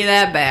cannot be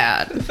that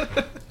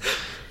bad.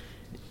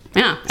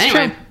 Yeah,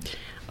 anyway.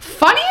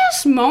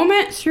 Funniest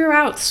moment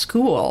throughout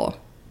school?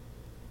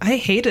 I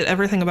hated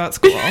everything about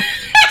school.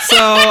 So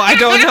I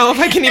don't know if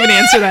I can even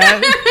answer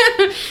that.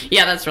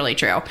 Yeah, that's really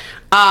true.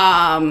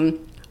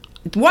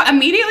 What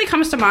immediately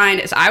comes to mind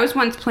is I was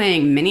once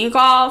playing mini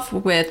golf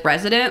with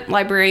resident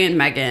librarian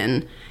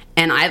Megan,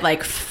 and I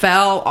like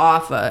fell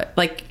off a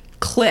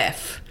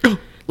cliff.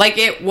 Like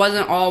it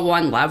wasn't all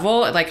one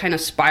level. It like kind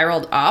of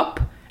spiraled up,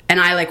 and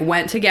I like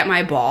went to get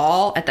my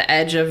ball at the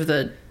edge of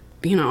the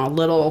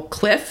little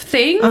cliff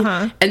thing,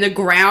 and the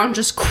ground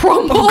just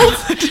crumbled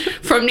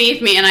from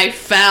beneath me, and I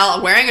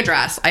fell wearing a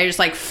dress. I just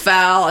like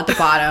fell at the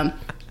bottom.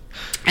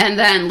 And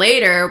then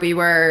later we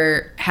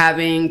were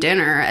having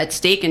dinner at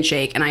Steak and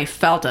Shake, and I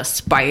felt a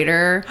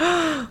spider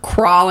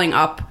crawling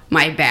up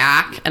my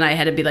back, and I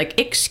had to be like,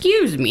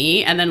 excuse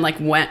me, and then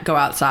like go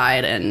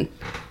outside and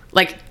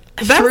like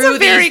that's a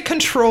very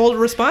controlled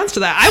response to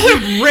that. I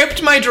would have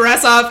ripped my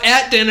dress off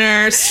at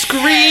dinner,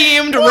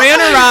 screamed, ran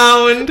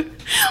around.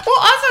 Well,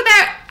 also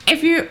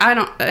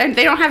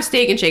they don't have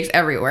Steak and Shakes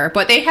everywhere,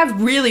 but they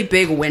have really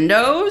big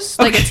windows.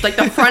 Like it's like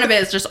the front of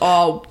it is just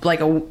all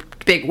like a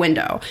big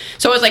window.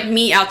 So it was like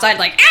me outside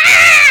like,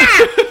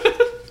 ah!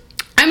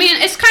 I mean,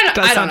 it's kind of,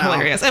 I don't know.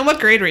 Hilarious. And what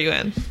grade were you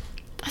in?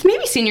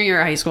 Maybe senior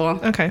year of high school.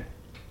 Okay.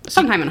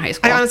 Sometime in high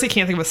school. I honestly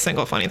can't think of a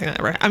single funny thing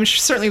ever. I'm sure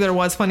certainly there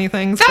was funny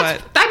things,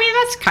 but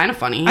that's kind of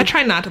funny. I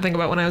try not to think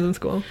about when I was in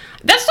school.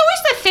 That's always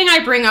the thing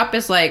I bring up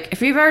is like,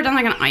 if you've ever done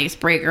like an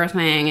icebreaker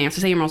thing and you have to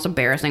say your most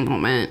embarrassing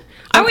moment.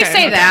 I always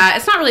say that.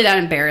 It's not really that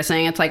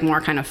embarrassing. It's like more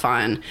kind of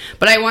fun.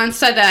 But I once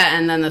said that,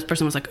 and then this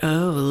person was like,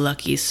 oh,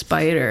 lucky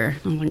spider.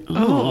 I'm like,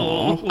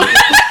 oh.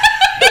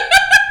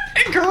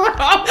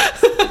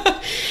 Gross.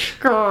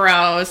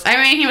 Gross. I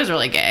mean, he was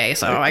really gay,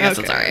 so I guess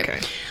it's all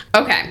right.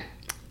 Okay.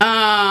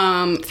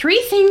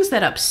 3 things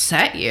that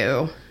upset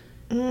you.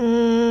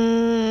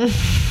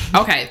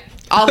 Okay,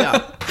 I'll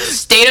go.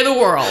 State of the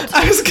world.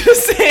 I was gonna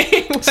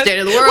say state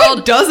of the world.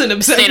 What doesn't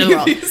upset state of the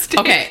world. These days?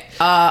 Okay.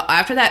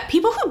 After that,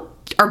 people who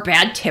are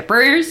bad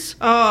tippers.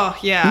 Oh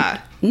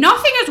yeah.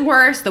 Nothing is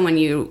worse than when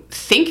you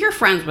think you're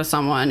friends with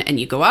someone and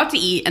you go out to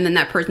eat, and then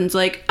that person's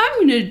like, "I'm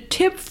gonna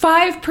tip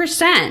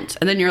 5%,"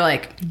 and then you're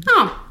like,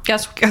 "Oh,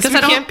 guess we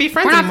can't be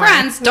friends We're not anymore.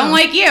 friends. No. Don't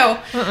like you."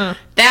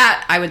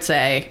 That I would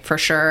say for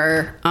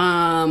sure.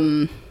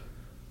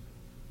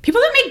 People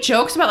that make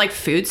jokes about like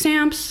food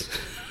stamps.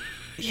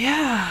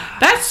 Yeah,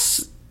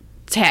 that's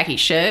tacky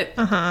shit.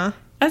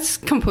 That's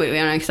completely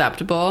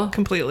unacceptable.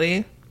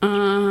 Completely.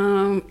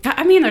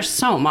 I mean, there's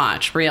so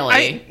much,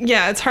 really.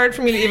 It's hard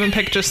for me to even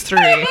pick just 3.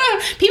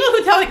 People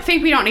who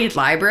think we don't need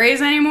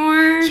libraries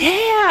anymore.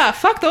 Yeah,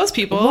 fuck those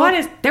people.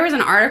 There was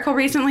an article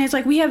recently, it's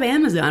like, we have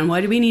Amazon,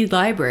 why do we need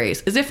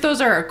libraries? As if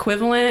those are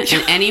equivalent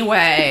in any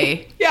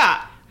way.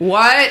 Yeah.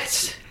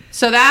 What?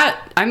 So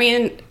that, I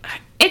mean,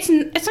 it's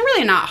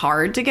really not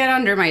hard to get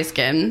under my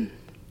skin.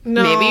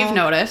 No. Maybe you've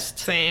noticed.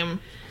 Same.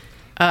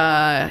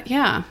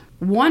 Yeah.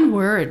 One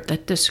word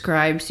that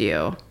describes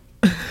you.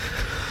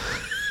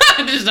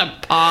 Just a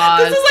pause.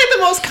 This is like the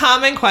most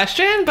common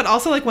question, but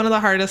also like one of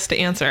the hardest to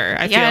answer.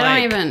 I feel like. I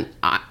don't even.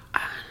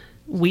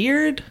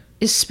 Weird.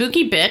 Is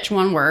spooky bitch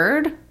one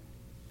word?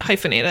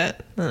 Hyphenate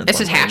it.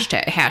 This is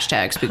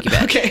hashtag spooky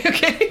bitch.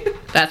 Okay.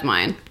 That's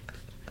mine.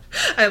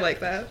 I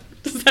like that.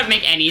 Does that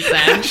make any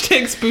sense?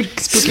 Hashtag spooky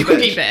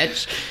Spooky bitch.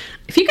 bitch.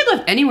 If you could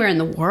live anywhere in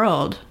the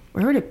world,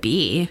 where would it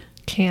be?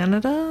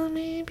 Canada,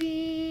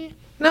 maybe?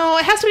 No,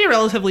 it has to be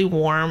relatively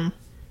warm.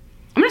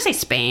 I'm gonna say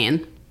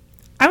Spain.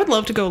 I would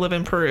love to go live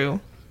in Peru.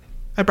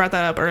 I brought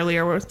that up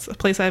earlier. Where it's a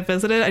place I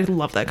visited. I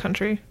love that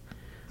country.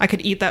 I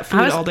could eat that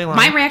food all day long.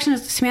 My reaction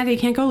is, Samantha, you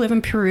can't go live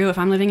in Peru if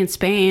I'm living in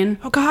Spain.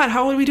 Oh God,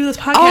 how would we do this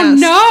podcast? Oh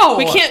no,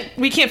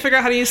 we can't figure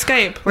out how to use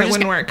Skype. It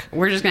wouldn't work.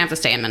 We're just gonna have to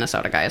stay in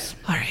Minnesota, guys.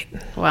 All right.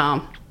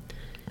 Well,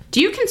 do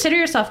you consider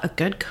yourself a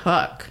good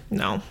cook?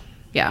 No.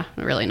 Yeah,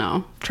 really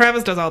no.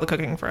 Travis does all the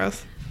cooking for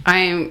us.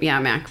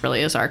 Mac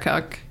really is our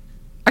cook.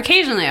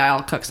 Occasionally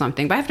I'll cook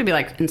something, but I have to be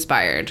like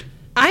inspired.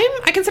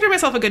 I consider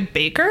myself a good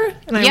baker,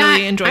 and I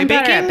really enjoy I'm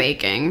baking. better at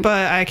baking.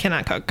 But I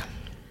cannot cook.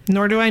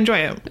 Nor do I enjoy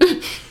it.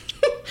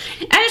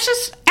 And it's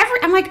just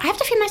I'm like, I have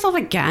to feed myself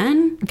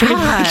again. Pretty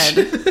God. much.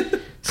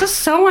 It's just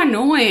so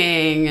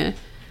annoying.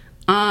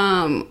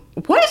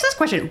 What is this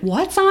question?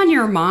 What's on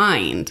your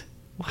mind?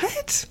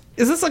 What?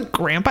 Is this a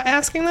grandpa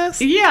asking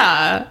this?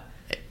 Yeah.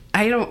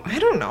 I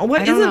don't know.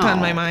 What I don't isn't know. on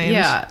my mind?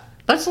 Yeah.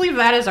 Let's leave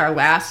that as our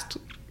last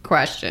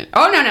question.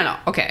 Oh, no.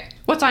 Okay.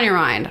 What's on your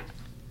mind?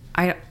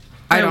 I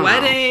don't know.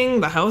 Wedding,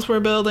 the house we're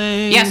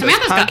building. Yeah,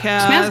 Samantha's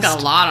got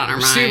a lot on her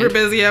mind. Super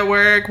busy at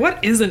work.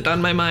 What isn't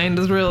on my mind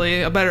is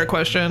really a better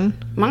question.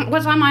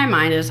 What's on my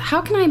mind is,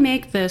 how can I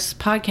make this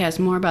podcast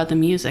more about the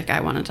music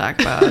I want to talk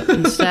about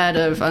instead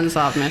of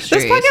Unsolved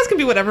Mysteries? This podcast can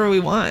be whatever we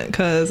want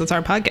because it's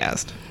our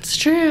podcast. It's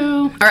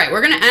true. All right,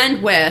 we're going to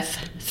end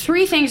with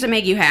 3 things that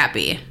make you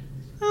happy.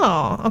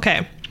 Oh,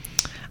 okay.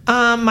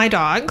 My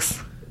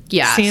dogs.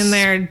 Yes. Seeing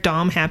their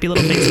dumb, happy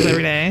little faces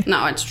every day.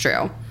 No, it's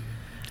true.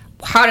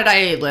 How did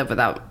I live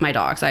without my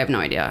dogs? I have no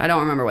idea. I don't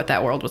remember what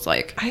that world was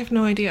like. I have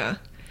no idea.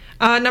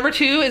 Number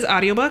 2 is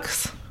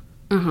audiobooks.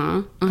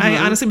 Uh-huh. I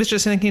honestly was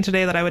just thinking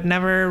today that I would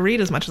never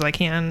read as much as I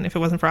can if it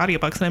wasn't for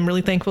audiobooks, and I'm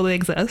really thankful they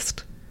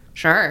exist.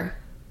 Sure.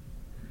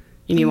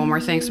 You need one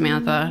more thing,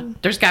 Samantha?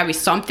 There's got to be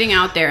something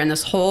out there in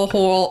this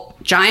whole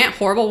giant,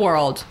 horrible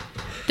world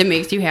that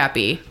makes you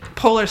happy.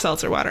 Polar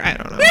seltzer water. I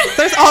don't know.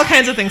 There's all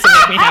kinds of things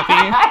that make me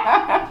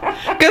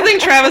happy. Good thing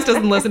Travis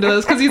doesn't listen to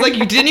this because he's like,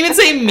 you didn't even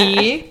say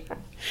me.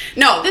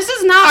 No, this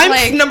is not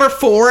I'm number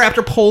 4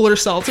 after polar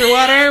seltzer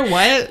water.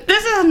 What?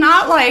 This is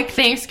not like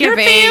Thanksgiving.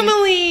 Your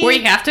family. Where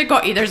you have to go.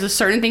 There's a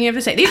certain thing you have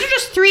to say. These are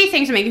just 3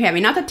 things that make you happy,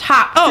 not the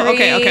top 3. Oh,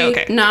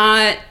 okay.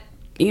 Not,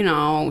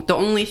 the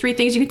only 3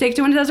 things you can take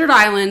to a desert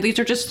island. These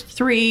are just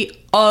 3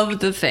 of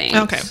the things.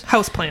 Okay.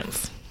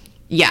 Houseplants.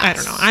 Yes. I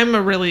don't know. I'm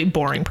a really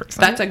boring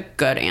person. That's a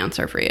good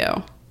answer for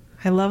you.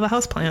 I love a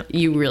houseplant.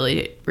 You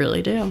really,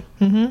 really do.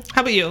 Mm-hmm.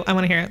 How about you? I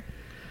want to hear it.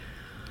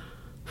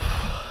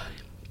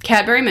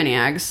 Cadbury mini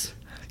eggs.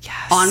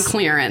 Yes. On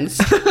clearance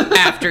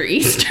after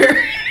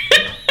Easter.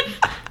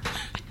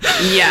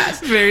 Yes.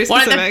 Very specific.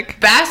 One of the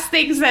best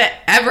things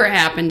that ever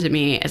happened to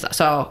me is,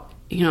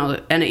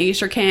 and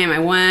Easter came, I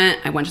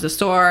went to the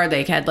store,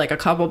 they had like a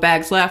couple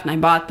bags left, and I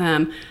bought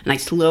them, and I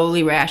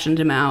slowly rationed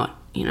them out,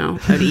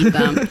 I'd eat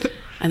them.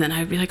 And then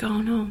I'd be like,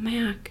 oh no,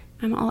 Mac,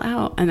 I'm all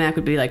out. And Mac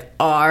would be like,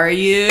 are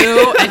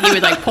you? And he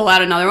would like pull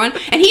out another one.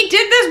 And he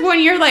did this 1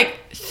 year, like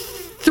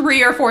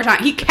 3 or 4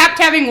 times. He kept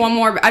having one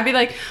more. I'd be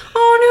like,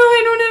 oh no,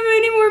 I don't have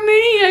any more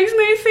mini eggs,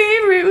 my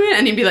favorite.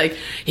 And he'd be like,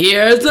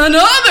 here's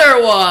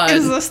another one.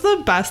 Is this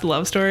the best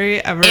love story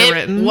ever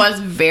written? It was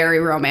very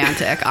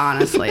romantic,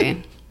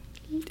 honestly.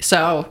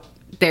 So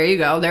there you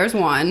go. There's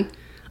one.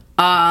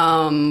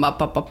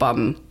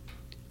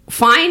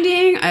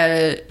 Finding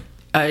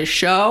a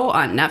show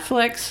on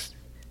Netflix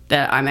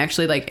that I'm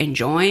actually like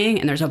enjoying,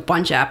 and there's a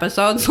bunch of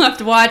episodes left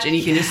to watch, and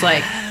you can just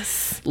like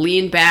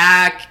lean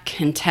back,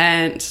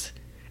 content,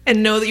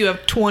 and know that you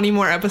have 20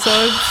 more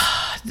episodes.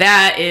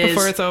 That is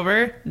before it's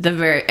over.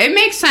 It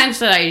makes sense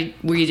that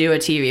we do a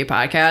TV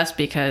podcast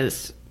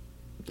because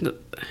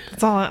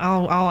that's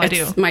all I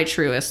do. It's my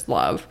truest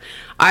love.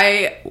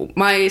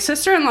 My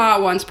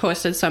sister-in-law once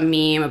posted some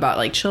meme about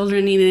like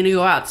children needing to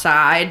go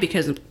outside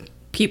because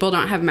people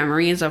don't have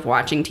memories of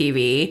watching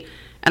TV.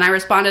 And I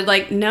responded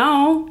like,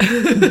 no,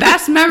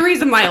 best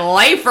memories of my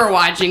life are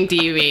watching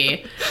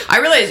TV. I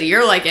realize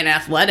you're like an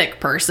athletic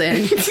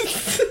person.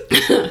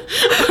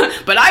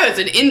 But I was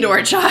an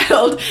indoor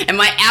child, and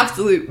my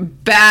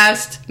absolute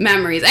best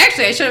memories,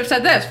 actually I should have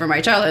said this for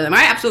my childhood,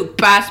 my absolute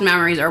best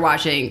memories are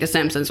watching The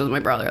Simpsons with my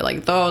brother.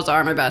 Like those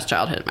are my best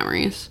childhood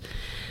memories.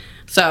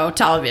 So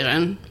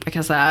television,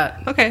 because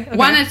that. Okay.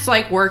 When it's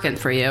like working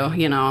for you,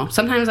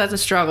 sometimes that's a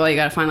struggle. You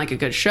got to find like a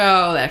good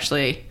show that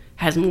actually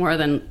has more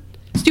than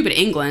Stupid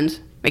England.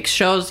 Makes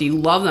shows, you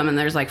love them, and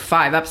there's like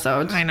 5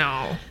 episodes. I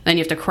know. Then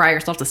you have to cry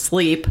yourself to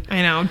sleep.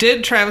 I know.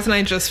 Did Travis and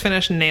I just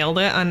finish Nailed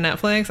It on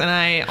Netflix, and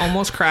I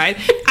almost cried.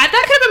 That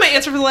could have been my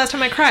answer for the last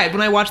time I cried,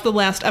 when I watched the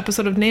last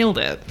episode of Nailed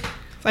It.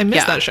 I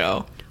missed that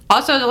show.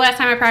 Also, the last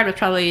time I cried was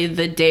probably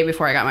the day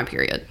before I got my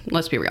period.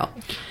 Let's be real.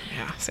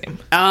 Yeah, same.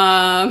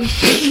 I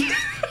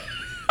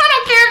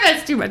don't care if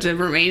that's too much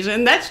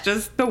information. That's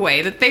just the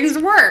way that things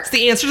work. It's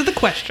the answer to the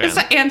question. It's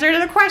the answer to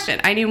the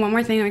question. I need one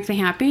more thing that makes me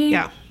happy.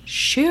 Yeah.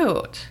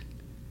 Shoot.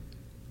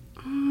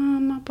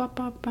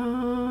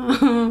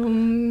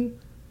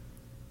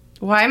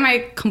 Why am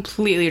I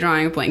completely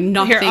drawing a blank?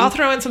 Nothing. Here, I'll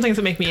throw in some things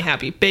that make me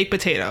happy. Baked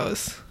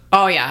potatoes,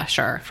 Oh yeah,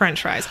 sure.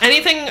 French fries,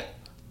 anything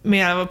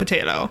made out of a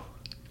potato.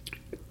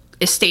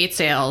 Estate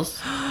sales.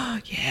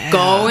 Yeah.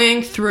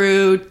 Going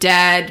through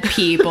dead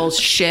people's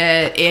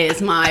shit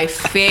is my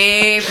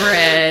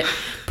favorite.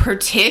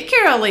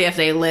 Particularly if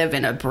they live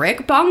in a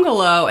brick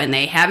bungalow and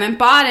they haven't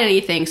bought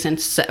anything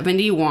since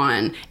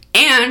 71.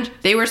 And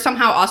they were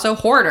somehow also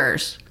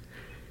hoarders.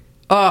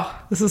 Oh,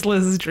 This is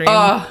Liz's dream.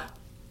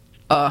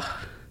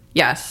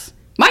 yes.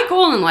 My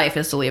goal in life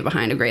is to leave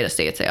behind a great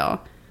estate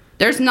sale.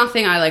 There's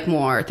nothing I like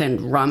more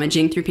than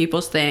rummaging through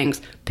people's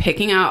things,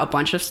 picking out a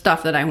bunch of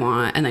stuff that I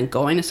want, and then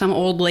going to some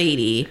old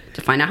lady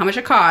to find out how much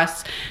it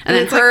costs, and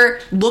then her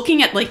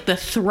looking at like the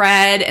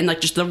thread and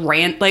like just the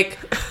rant. Like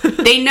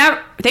they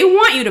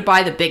want you to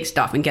buy the big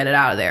stuff and get it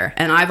out of there.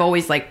 And I've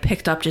always like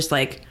picked up just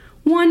like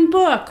one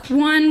book,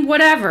 one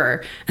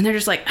whatever, and they're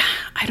just like,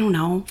 I don't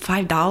know,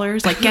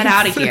 $5. Like get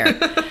out of here.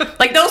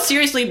 Like they'll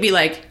seriously be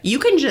like, you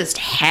can just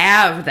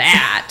have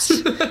that.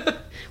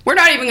 We're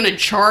not even going to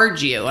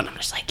charge you. And I'm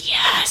just like,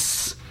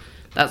 yes.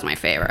 That's my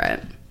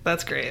favorite.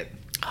 That's great.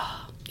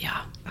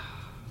 Yeah.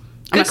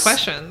 Good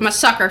questions. I'm a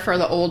sucker for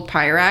the old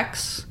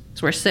Pyrex.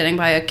 So we're sitting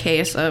by a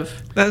case of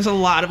There's a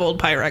lot of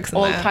old Pyrex in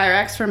old that.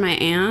 Pyrex for my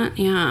aunt.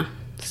 Yeah.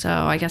 So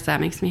I guess that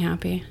makes me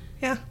happy.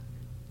 Yeah.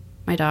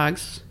 My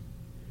dogs.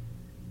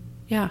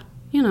 Yeah.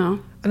 You know.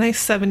 A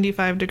nice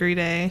 75-degree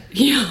day.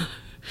 Yeah.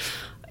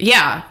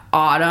 Yeah.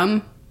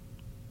 Autumn.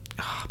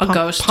 A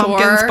ghost Pumpkin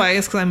tour.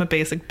 spice, because I'm a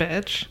basic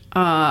bitch.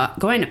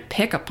 Going to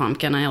pick a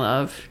pumpkin I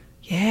love.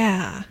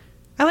 Yeah.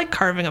 I like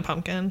carving a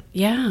pumpkin.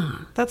 Yeah.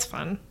 That's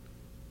fun.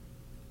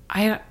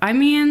 I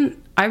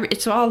mean,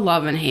 it's all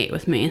love and hate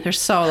with me.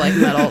 There's so like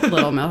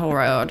little middle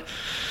road.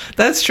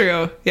 That's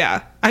true.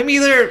 Yeah. I'm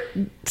either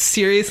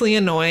seriously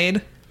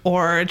annoyed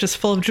or just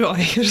full of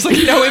joy. There's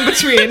like no in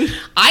between.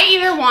 I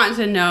either want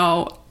to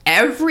know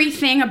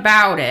everything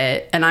about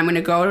it, and I'm going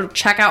to go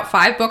check out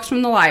 5 books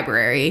from the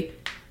library,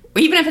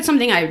 even if it's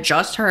something I've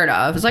just heard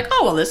of. It's like,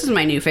 oh, well, this is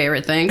my new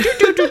favorite thing,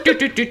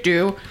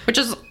 which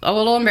is a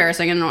little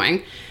embarrassing and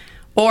annoying.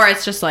 Or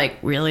it's just like,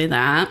 really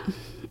that?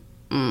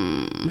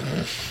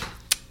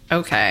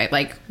 Okay,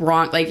 like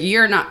wrong. Like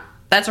you're not.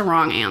 That's a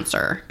wrong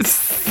answer.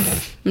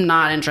 I'm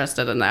not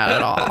interested in that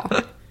at all.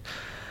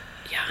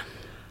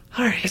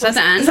 All right. Is that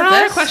the end Is that of all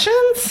our this?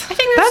 questions? I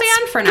think that's the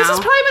end for This now. has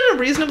probably been a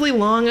reasonably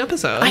long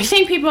episode. I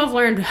think people have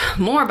learned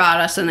more about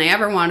us than they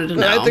ever wanted to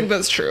know. I think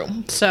that's true.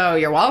 So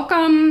you're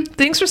welcome.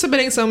 Thanks for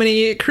submitting so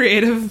many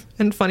creative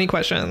and funny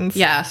questions.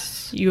 Yes.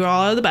 You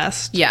all are the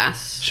best.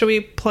 Yes. Should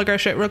we plug our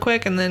shit real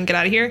quick and then get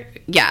out of here?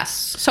 Yes.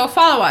 So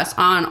follow us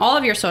on all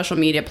of your social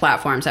media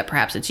platforms at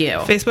Perhaps It's You.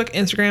 Facebook,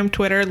 Instagram,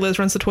 Twitter. Liz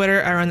runs the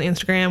Twitter. I run the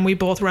Instagram. We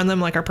both run them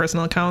like our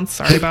personal accounts.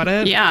 Sorry about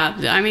it. Yeah.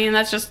 I mean,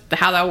 that's just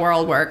how that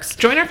world works.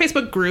 Join our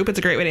Facebook group. It's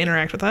a great way to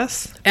interact with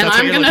us. And That's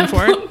I'm what you're going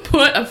looking to for.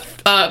 put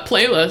a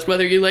playlist,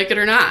 whether you like it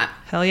or not.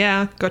 Hell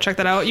yeah. Go check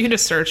that out. You can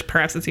just search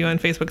Perhaps It's You on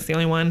Facebook. It's the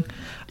only one.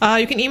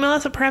 You can email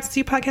us at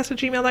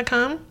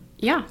perhapsitsyoupodcast@gmail.com.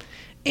 Yeah.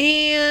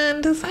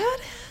 And is that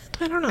it?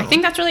 I don't know. I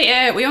think that's really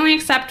it. We only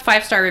accept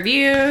 5-star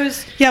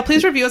reviews. Yeah,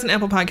 please review us on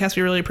Apple Podcasts.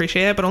 We really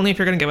appreciate it, but only if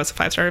you're going to give us a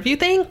 5-star review.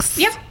 Thanks.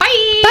 Yep.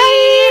 Bye.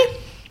 Bye.